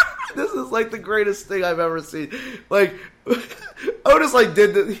 This is the greatest thing I've ever seen. Otis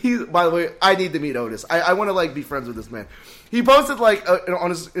did the, by the way, I need to meet Otis. I want to be friends with this man. He posted on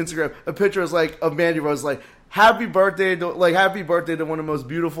his Instagram a picture of Mandy Rose happy birthday to one of the most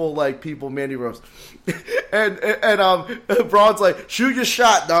beautiful people, Mandy Rose. and Braun's shoot your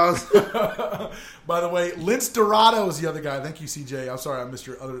shot, Dons. By the way, Lince Dorado is the other guy. Thank you, CJ. I'm sorry I missed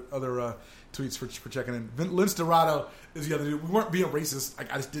your other tweets for checking in. Lince Dorado is the other dude. We weren't being racist.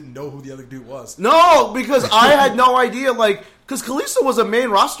 I just didn't know who the other dude was. No, because I had no idea. Because Kalisto was a main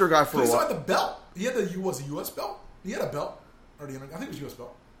roster guy for a while. Kalisto had the belt. He had the U.S. belt. He had a belt. I think it was U.S.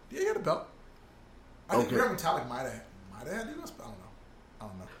 belt. Yeah, he had a belt. I think Grand Metallic might have had the U.S. belt. I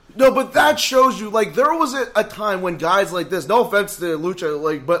don't know. No, but that shows you, like, there was a time when guys like this, no offense to Lucha,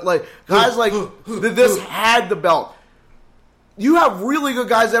 like, but, like, guys like this had the belt. You have really good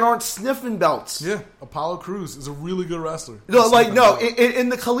guys that aren't sniffing belts. Yeah, Apollo Crews is a really good wrestler. No, in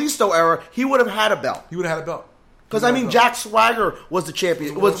the Kalisto era, he would have had a belt. He would have had a belt. Because, I mean, Jack Swagger was the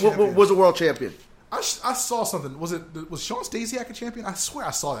champion, was a world champion. I saw something. Was Sean Stasiak a champion? I swear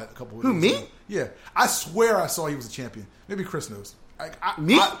I saw that a couple of Who, years me? ago. Yeah. I swear I saw he was a champion. Maybe Chris knows.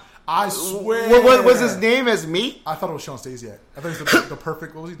 Me? I swear. What was his name as me? I thought it was Sean Stasiak. I thought he was the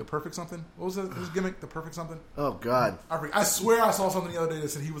perfect. What was he? The perfect something? What was his gimmick? The perfect something? Oh God! I swear I saw something the other day that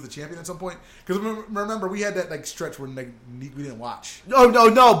said he was the champion at some point. Because remember we had that like stretch where like, we didn't watch.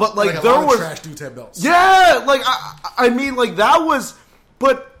 No, but like there was trash dudes had belts. Yeah, like I mean, like that was,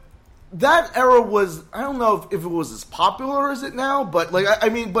 but that era was. I don't know if it was as popular as it now, but like I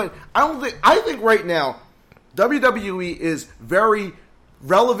mean, but I don't think. I think right now, WWE is very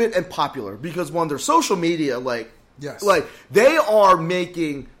relevant and popular because one, their social media, like they are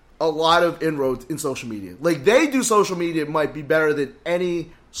making a lot of inroads in social media. Like they do social media might be better than any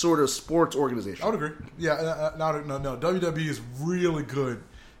sort of sports organization. I would agree. Yeah, no. WWE is really good.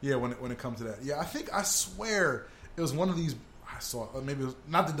 Yeah, when it comes to that. Yeah, I swear it was one of these. I saw maybe it was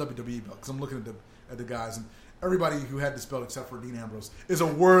not the WWE belt because I'm looking at the guys and. Everybody who had this belt except for Dean Ambrose is a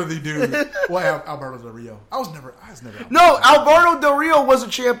worthy dude. Well, Alberto Del Rio. I was never. No, Alberto Del Rio was a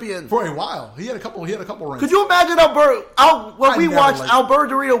champion for a while. He had a couple rings. Could you imagine when we watched Alberto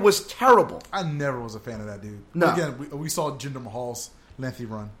Del Rio was terrible. I never was a fan of that dude. No. But again, we saw Jinder Mahal's lengthy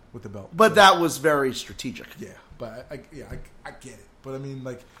run with the belt, but that was very strategic. Yeah, but I get it. But I mean,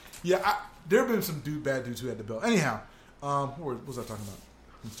 like, yeah, there have been some bad dudes who had the belt. Anyhow, what was I talking about?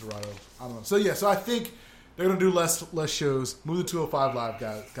 Mr. Dorado. I don't know. So yeah, so I think. They're going to do less shows, move the 205 Live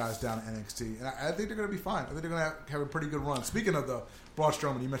guys down to NXT. And I think they're going to be fine. I think they're going to have a pretty good run. Speaking of the Braun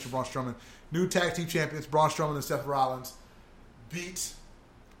Strowman, you mentioned Braun Strowman. New tag team champions, Braun Strowman and Seth Rollins, beat...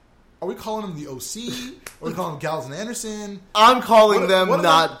 Are we calling them the OC? Or are we calling them Gallows and Anderson? I'm calling them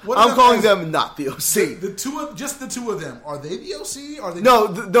not the OC. Just the two of them. Are they the OC? Are they No,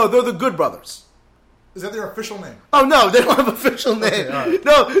 they're the Good Brothers. Is that their official name? Oh no, they don't have an official name.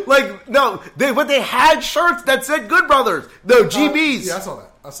 Okay, right. But they had shirts that said Good Brothers. No, GBs. Yeah, I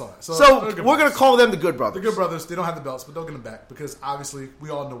saw that. So we're going to call them the Good Brothers. The Good Brothers. They don't have the belts, but they'll get them back because obviously we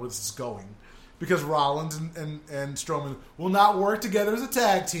all know where this is going. Because Rollins and Strowman will not work together as a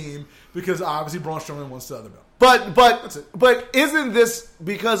tag team because obviously Braun Strowman wants the other belt. But isn't this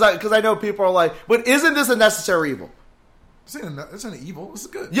because I know people are like, but isn't this a necessary evil? It's an evil. This is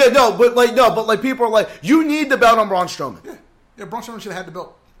good. Yeah, but people are like, you need the belt on Braun Strowman. Yeah. Braun Strowman should have had the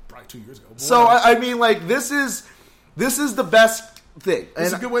belt probably 2 years ago. So I mean, like this is the best thing.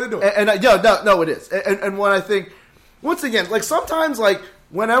 It's a good way to do it. It is. And when I think, once again, like sometimes, like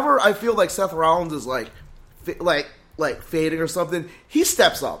whenever I feel like Seth Rollins is like fading or something, he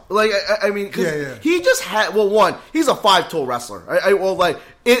steps up. Like I mean, because he just had one. He's a 5-tool wrestler.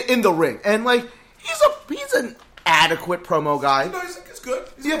 In the ring, and like he's an adequate promo guy. No, he's good.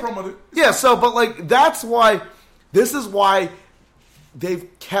 He's a promo dude. Yeah, so, but, like, this is why they've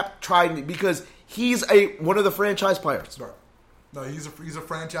kept trying, because he's one of the franchise players. Right. No, he's a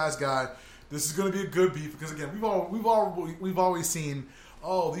franchise guy. This is going to be a good beef, because, again, we've always seen,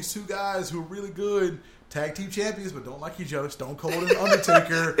 these two guys who are really good, tag team champions, but don't like each other, Stone Cold and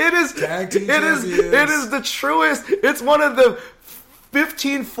Undertaker. It is the truest. It's one of the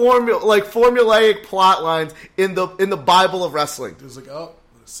 15 formulaic plot lines in the Bible of wrestling. It's like,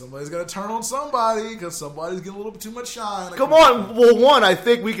 somebody's got to turn on somebody because somebody's getting a little bit too much shine. Come on. Well, one, I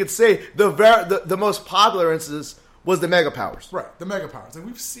think we could say the most popular instance was the Mega Powers. Right, the Mega Powers. And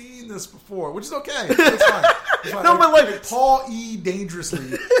we've seen this before, which is okay. It's fine. No, but like Paul E.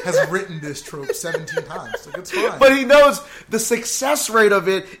 Dangerously has written this trope 17 times. Like, it's fine. But he knows the success rate of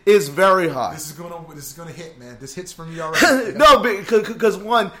it is very high. This is gonna hit, man. This hits for me already. No, because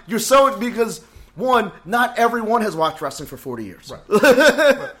not everyone has watched wrestling for 40 years. Right.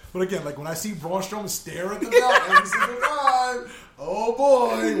 But again, like when I see Braun Strowman stare at the belt every single time, oh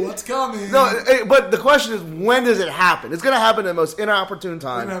boy, what's coming? No, but the question is, when does it happen? It's going to happen in the most inopportune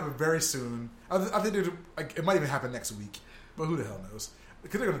time. It's going to happen very soon. I think it might even happen next week, but who the hell knows?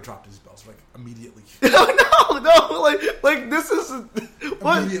 Because they're going to drop these belts like immediately. No, like this is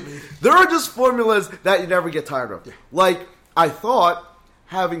immediately. There are just formulas that you never get tired of. Yeah. Like I thought,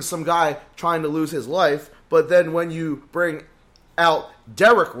 having some guy trying to lose his life, but then when you bring out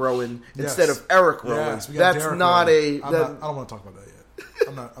Derek Rowan instead of Eric Rowan, that's Derek not Rowan. I don't want to talk about that yet.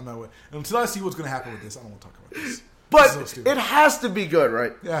 I'm not. Until I see what's going to happen with this, I don't want to talk about this. But it has to be good,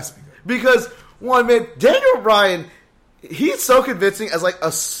 right? It has to be good because one, man, Daniel Bryan, he's so convincing as like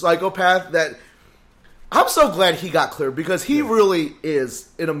a psychopath that I'm so glad he got cleared because he really is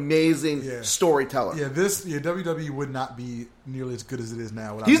an amazing storyteller. Yeah, WWE would not be nearly as good as it is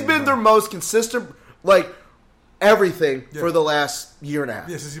now. He's been their most consistent, like, everything for the last year and a half.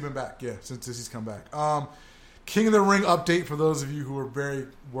 Yeah, since he's been back. Yeah, since he's come back. King of the Ring update for those of you who are very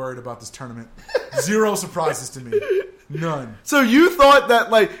worried about this tournament. 0 surprises to me. None. So you thought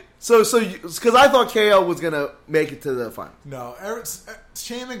that, like, because I thought KO was going to make it to the final. No,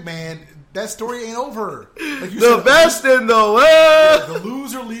 Shane McMahon, that story ain't over. Like you the said, best in the world. The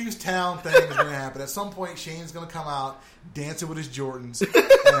loser leaves town thing is going to happen. At some point, Shane's going to come out dancing with his Jordans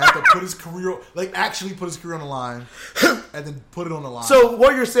and have to put his career, like actually put his career on the line and then put it on the line. So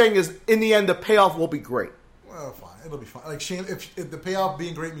what you're saying is, in the end, the payoff will be great. Well, fine. It'll be fine. Like Shane, if the payoff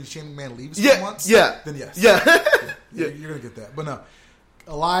being great means Shane McMahon leaves once, then yes. Yeah. You're going to get that. But no.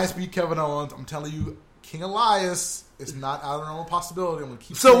 Elias beat Kevin Owens. I'm telling you, King Elias is not out of the realm of possibility. I'm going to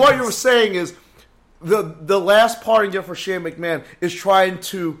keep So what you're saying is the last parting gift for Shane McMahon is trying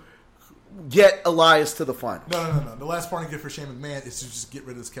to get Elias to the final. No. The last parting gift for Shane McMahon is to just get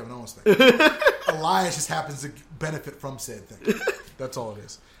rid of this Kevin Owens thing. Elias just happens to benefit from said thing. That's all it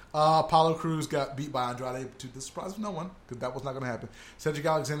is. Apollo Crews got beat by Andrade to the surprise of no one, because that was not going to happen. Cedric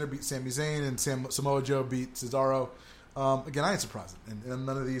Alexander beat Sami Zayn, and Samoa Joe beat Cesaro. Again, I ain't surprised. And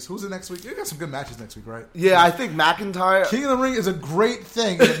none of these. Who's it next week? You got some good matches next week, right? Yeah, I think McIntyre. King of the Ring is a great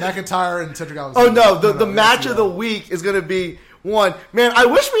thing. McIntyre and Cedric Alexander. Oh, no. The match of the week is going to be one. Man, I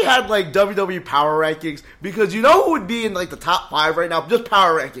wish we had, like, WWE Power Rankings, because you know who would be in, like, the top 5 right now? Just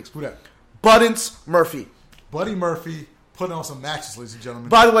Power Rankings. Who that? Buttons Murphy. Buddy Murphy putting on some matches, ladies and gentlemen.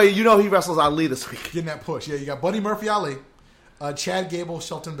 By the way, you know he wrestles Ali this week. Getting that push. Yeah, you got Buddy Murphy, Ali, Chad Gable,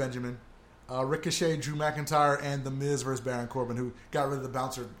 Shelton Benjamin, Ricochet, Drew McIntyre, and The Miz versus Baron Corbin, who got rid of the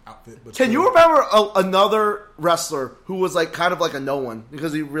bouncer outfit. But Can you remember another wrestler who was like kind of like a no one,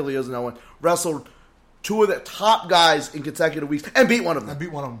 because he really is no one, wrestled 2 of the top guys in consecutive weeks and beat one of them?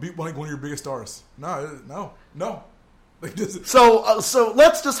 Beat one of your biggest stars. No. Like this. So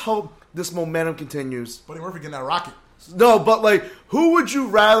let's just hope this momentum continues. Buddy Murphy getting that rocket. No, but like, who would you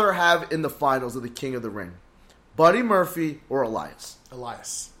rather have in the finals of the King of the Ring? Buddy Murphy or Elias?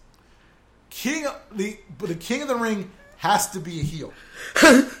 Elias. The King of the Ring has to be a heel.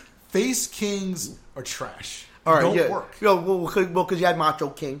 Face kings are trash. All right, Don't work. Yeah, well, because you had Macho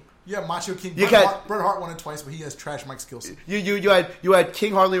King. Yeah, Macho King. Bret Hart won it twice, but he has trash Mike skills. You had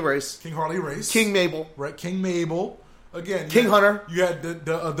King Harley Race. King Mabel. Right, King Mabel. Again, King Hunter. You had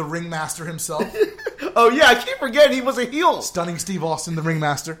the ringmaster himself. Oh yeah, I keep forgetting he was a heel. Stunning Steve Austin, the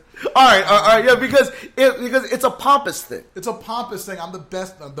ringmaster. All right, yeah, because it's a pompous thing. It's a pompous thing. I'm the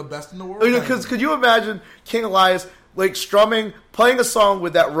best in the world. Because could you imagine King Elias like playing a song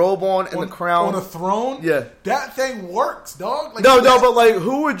with that robe on and the crown on a throne? Yeah, that thing works, dog. Like, no, but like,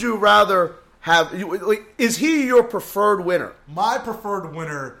 who would you rather have? Like, is he your preferred winner? My preferred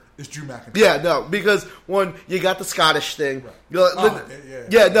winner is Drew McIntyre. Yeah, no, because one, you got the Scottish thing.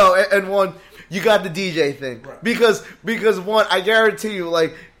 Right. And one, you got the DJ thing. Right. Because one, I guarantee you,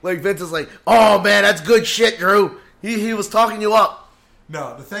 like Vince is like, oh man, that's good shit, Drew. He was talking you up.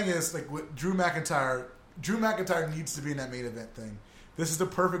 No, the thing is, like with Drew McIntyre needs to be in that main event thing. This is the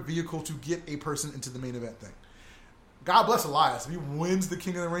perfect vehicle to get a person into the main event thing. God bless Elias. If he wins the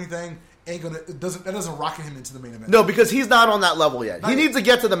King of the Ring thing, that doesn't rocket him into the main event. No, because he's not on that level yet. He needs to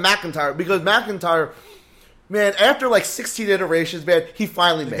get to the McIntyre, because McIntyre, man, after like 16 iterations, man, he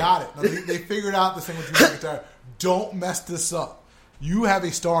finally made it. Got it. No, they figured out this thing with Drew McIntyre. Don't mess this up. You have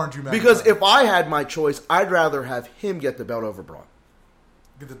a star in Drew McIntyre. Because if I had my choice, I'd rather have him get the belt over Braun.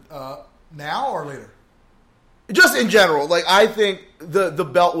 Now or later? Just in general, like, I think the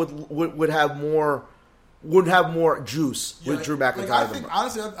belt would have more juice with Drew McIntyre.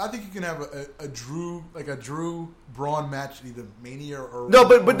 Honestly, I think you can have a Drew Braun match, either Mania or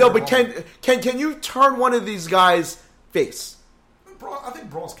can you turn one of these guys face? I think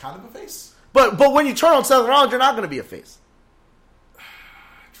Braun's kind of a face. But when you turn on Seth Rollins, you're not going to be a face.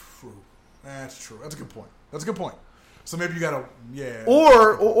 True. That's true. That's a good point. So maybe you got to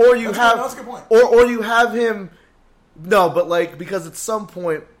Or you have that's a good point. Or you have him. No, but like, because at some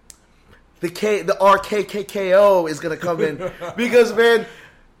point the RKKO is going to come in, because man,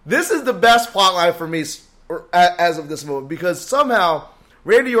 this is the best plotline for me as of this moment, because somehow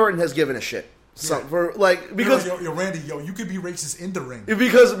Randy Orton has given a shit. Because Randy, you could be racist in the ring.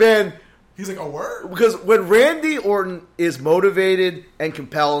 Because man, he's like, a word? Because when Randy Orton is motivated and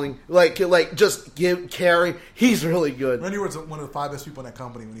compelling, like just caring, he's really good. Randy Orton's one of the 5 best people in that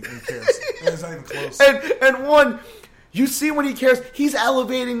company when he cares. And it's not even close. And one, you see when he cares, he's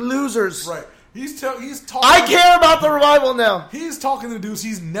elevating losers. Right. He's talking. I care about the Revival now. He's talking to dudes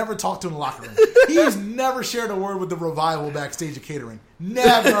he's never talked to in the locker room. He's never shared a word with the Revival backstage at catering.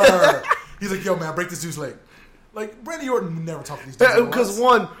 Never. He's like, yo, man, break this dude's leg. Like, Randy Orton would never talk to these dudes. Because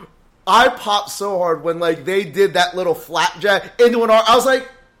one, I popped so hard when like they did that little flapjack into an arm. I was like,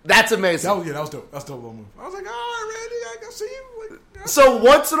 that's amazing. That was dope. That's a dope little move. I was like, all right, Randy, I can see you. Like, so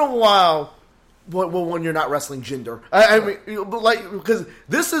once in a while, well, when you're not wrestling Jinder, I mean, but like because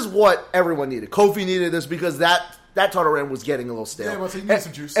this is what everyone needed. Kofi needed this because that title reign was getting a little stale. Yeah, well, so he needs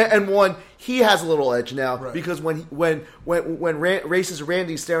some juice. And one, he has a little edge now right. because when racist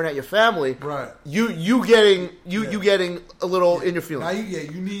Randy's staring at your family, right? You getting a little in your feelings. Now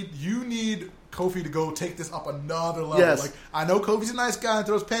you need Kofi to go take this up another level. Yes. Like, I know Kofi's a nice guy and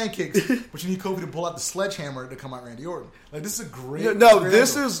throws pancakes, but you need Kofi to pull out the sledgehammer to come out Randy Orton. Like, this is a great.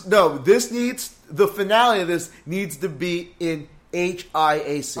 This needs the finale of this needs to be in HIAC.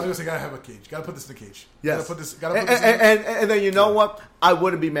 I was gonna say, gotta have a cage. Gotta put this in the cage. Yes. Gotta put this and then you know what? I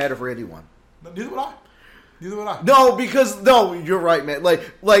wouldn't be mad if Randy won. Neither would I. No, because you're right, man.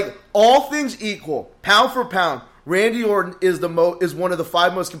 Like all things equal, pound for pound, Randy Orton is one of the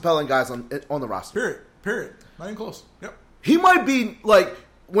 5 most compelling guys on the roster. Period. Not even close. Yep. He might be like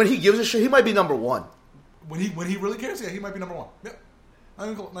when he gives a shit. He might be number 1. When he really cares, yeah, he might be number 1. Yep.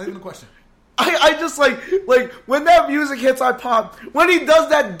 Not even a question. I just like when that music hits, I pop. When he does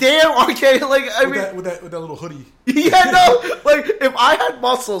that damn arcade, with that little hoodie. Yeah, no. Like if I had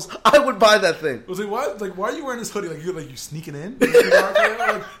muscles, I would buy that thing. I was like, what? Like, why are you wearing this hoodie? Like, you sneaking in?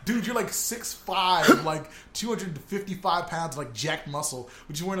 Like, dude, you're like 6'5", like 255 pounds, like jacked muscle.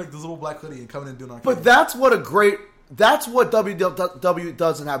 But you wearing like this little black hoodie and coming in and doing arcade. But that's what WWE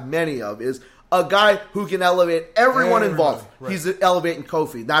doesn't have many of is a guy who can elevate everyone involved. Right. He's elevating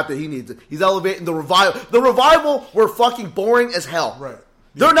Kofi. Not that he needs it. He's elevating the Revival. The Revival were fucking boring as hell. Right.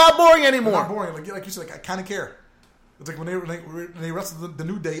 They're not boring anymore. They're not boring. Like you said, like, I kind of care. It's like when they wrestled the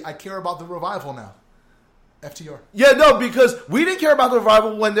New Day, I care about the Revival now. FTR. Yeah, no, because we didn't care about the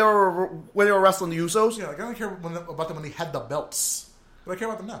Revival when they were wrestling the Usos. Yeah, like I don't care about them when they had the belts, but I care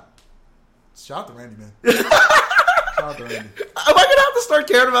about them now. Shout out to Randy, man. Shout out to Randy. Am I gonna have to start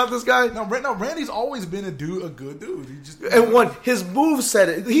caring about this guy? No, Randy's always been a good dude. He just his move said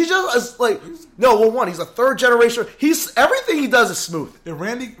it. He's just like he's a third generation. He's everything he does is smooth. If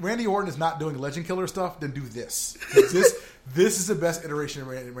Randy Orton is not doing Legend Killer stuff, then do this. This is the best iteration of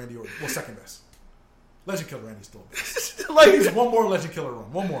Randy Orton. Well, second best. Legend Killer Randy's still best. Like one more Legend Killer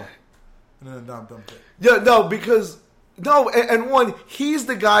run, one more, and then I'm done. Yeah, no, because and he's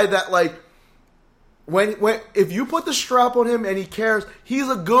the guy that like. When if you put the strap on him and he cares, he's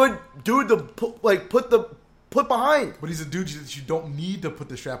a good dude to put behind. But he's a dude that you don't need to put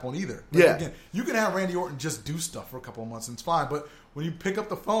the strap on either. Like, yeah, again, you can have Randy Orton just do stuff for a couple of months and it's fine. But when you pick up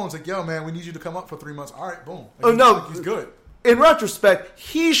the phone, it's like, yo, man, we need you to come up for 3 months. All right, boom. Like, he's good. In retrospect,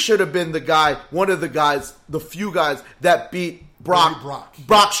 he should have been the few guys that beat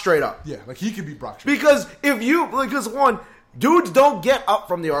Brock straight up. Yeah, like he could beat Brock. Because dudes don't get up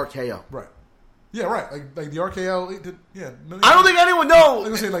from the RKO. Right. Yeah, right. Like the RKO. I don't think anyone knows. I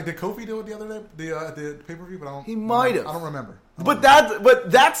was gonna say, like, did Kofi do it the other day, the pay per view? But I don't. He might have. I don't remember. But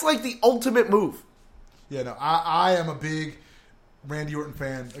that's like the ultimate move. Yeah, no. I am a big Randy Orton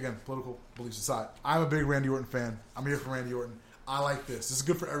fan. Again, political beliefs aside, I'm a big Randy Orton fan. I'm here for Randy Orton. I like this. This is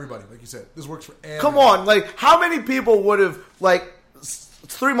good for everybody. Like you said, this works for everybody. Come on, like how many people would have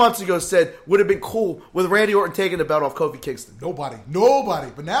 3 months ago said would have been cool with Randy Orton taking the belt off Kofi Kingston? Nobody.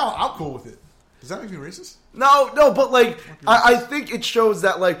 But now I'm cool with it. Does that make me racist? No, but I think it shows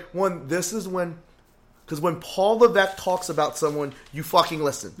that because when Paul Levesque talks about someone, you fucking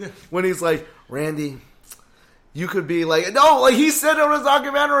listen. Yeah. When he's like, Randy, you could be like, no, like he said it on his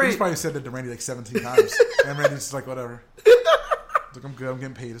documentary. He's probably said that to Randy like 17 times. And Randy's just like, whatever. Like, I'm good, I'm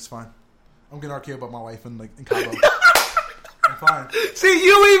getting paid, it's fine. I'm getting RKO about my wife in Cabo. I'm fine. See,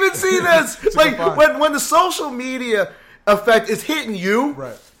 you even see this. Like when the social media effect is hitting you.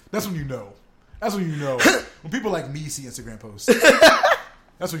 Right. That's when you know. When people like me see Instagram posts.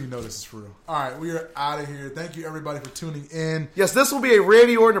 That's when you know this is for real. All right, we are out of here. Thank you, everybody, for tuning in. Yes, this will be a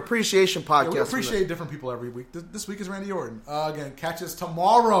Randy Orton appreciation podcast. Yeah, we appreciate different people every week. This week is Randy Orton. Again, catch us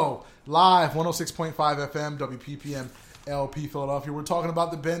tomorrow live, 106.5 FM, WPPM, LP Philadelphia. We're talking about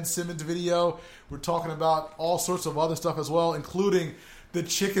the Ben Simmons video. We're talking about all sorts of other stuff as well, including the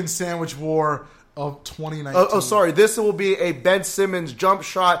chicken sandwich war of 2019. Sorry. This will be a Ben Simmons jump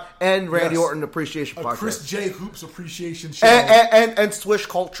shot and Randy Orton appreciation podcast. Chris J. Hoops appreciation show. And Swish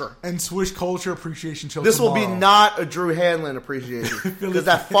Culture. And Swish Culture appreciation show. This tomorrow. will be not a Drew Hanlon appreciation because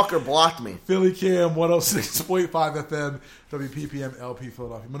that fucker blocked me. Philly Cam 106.5 FM, WPPM LP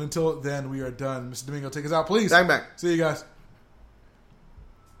Philadelphia. But until then, we are done. Mr. Domingo, take us out, please. Bang, bang. See you guys.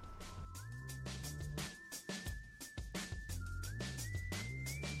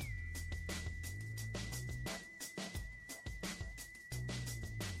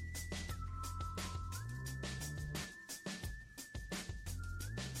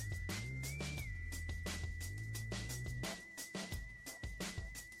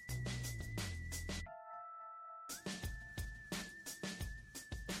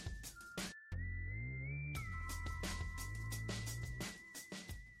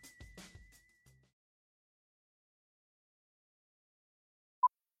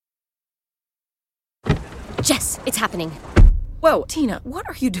 Jess, it's happening. Whoa, Tina, what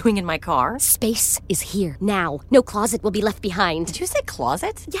are you doing in my car? Space is here now. No closet will be left behind. Did you say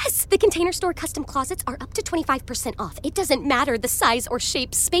closet? Yes, the Container Store custom closets are up to 25% off. It doesn't matter the size or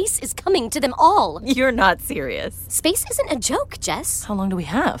shape. Space is coming to them all. You're not serious. Space isn't a joke, Jess. How long do we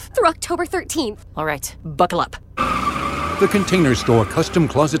have? Through October 13th. All right, buckle up. The Container Store custom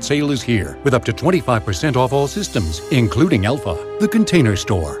closet sale is here with up to 25% off all systems, including Alpha. The Container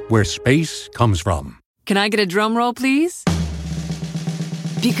Store, where space comes from. Can I get a drum roll, please?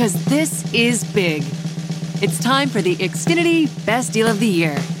 Because this is big. It's time for the Xfinity Best Deal of the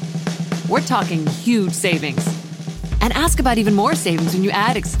Year. We're talking huge savings. And ask about even more savings when you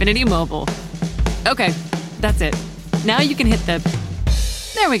add Xfinity Mobile. Okay, that's it. Now you can hit the...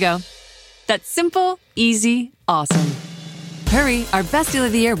 There we go. That's simple, easy, awesome. Hurry, our Best Deal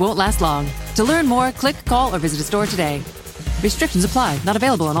of the Year won't last long. To learn more, click, call, or visit a store today. Restrictions apply. Not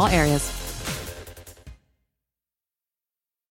available in all areas.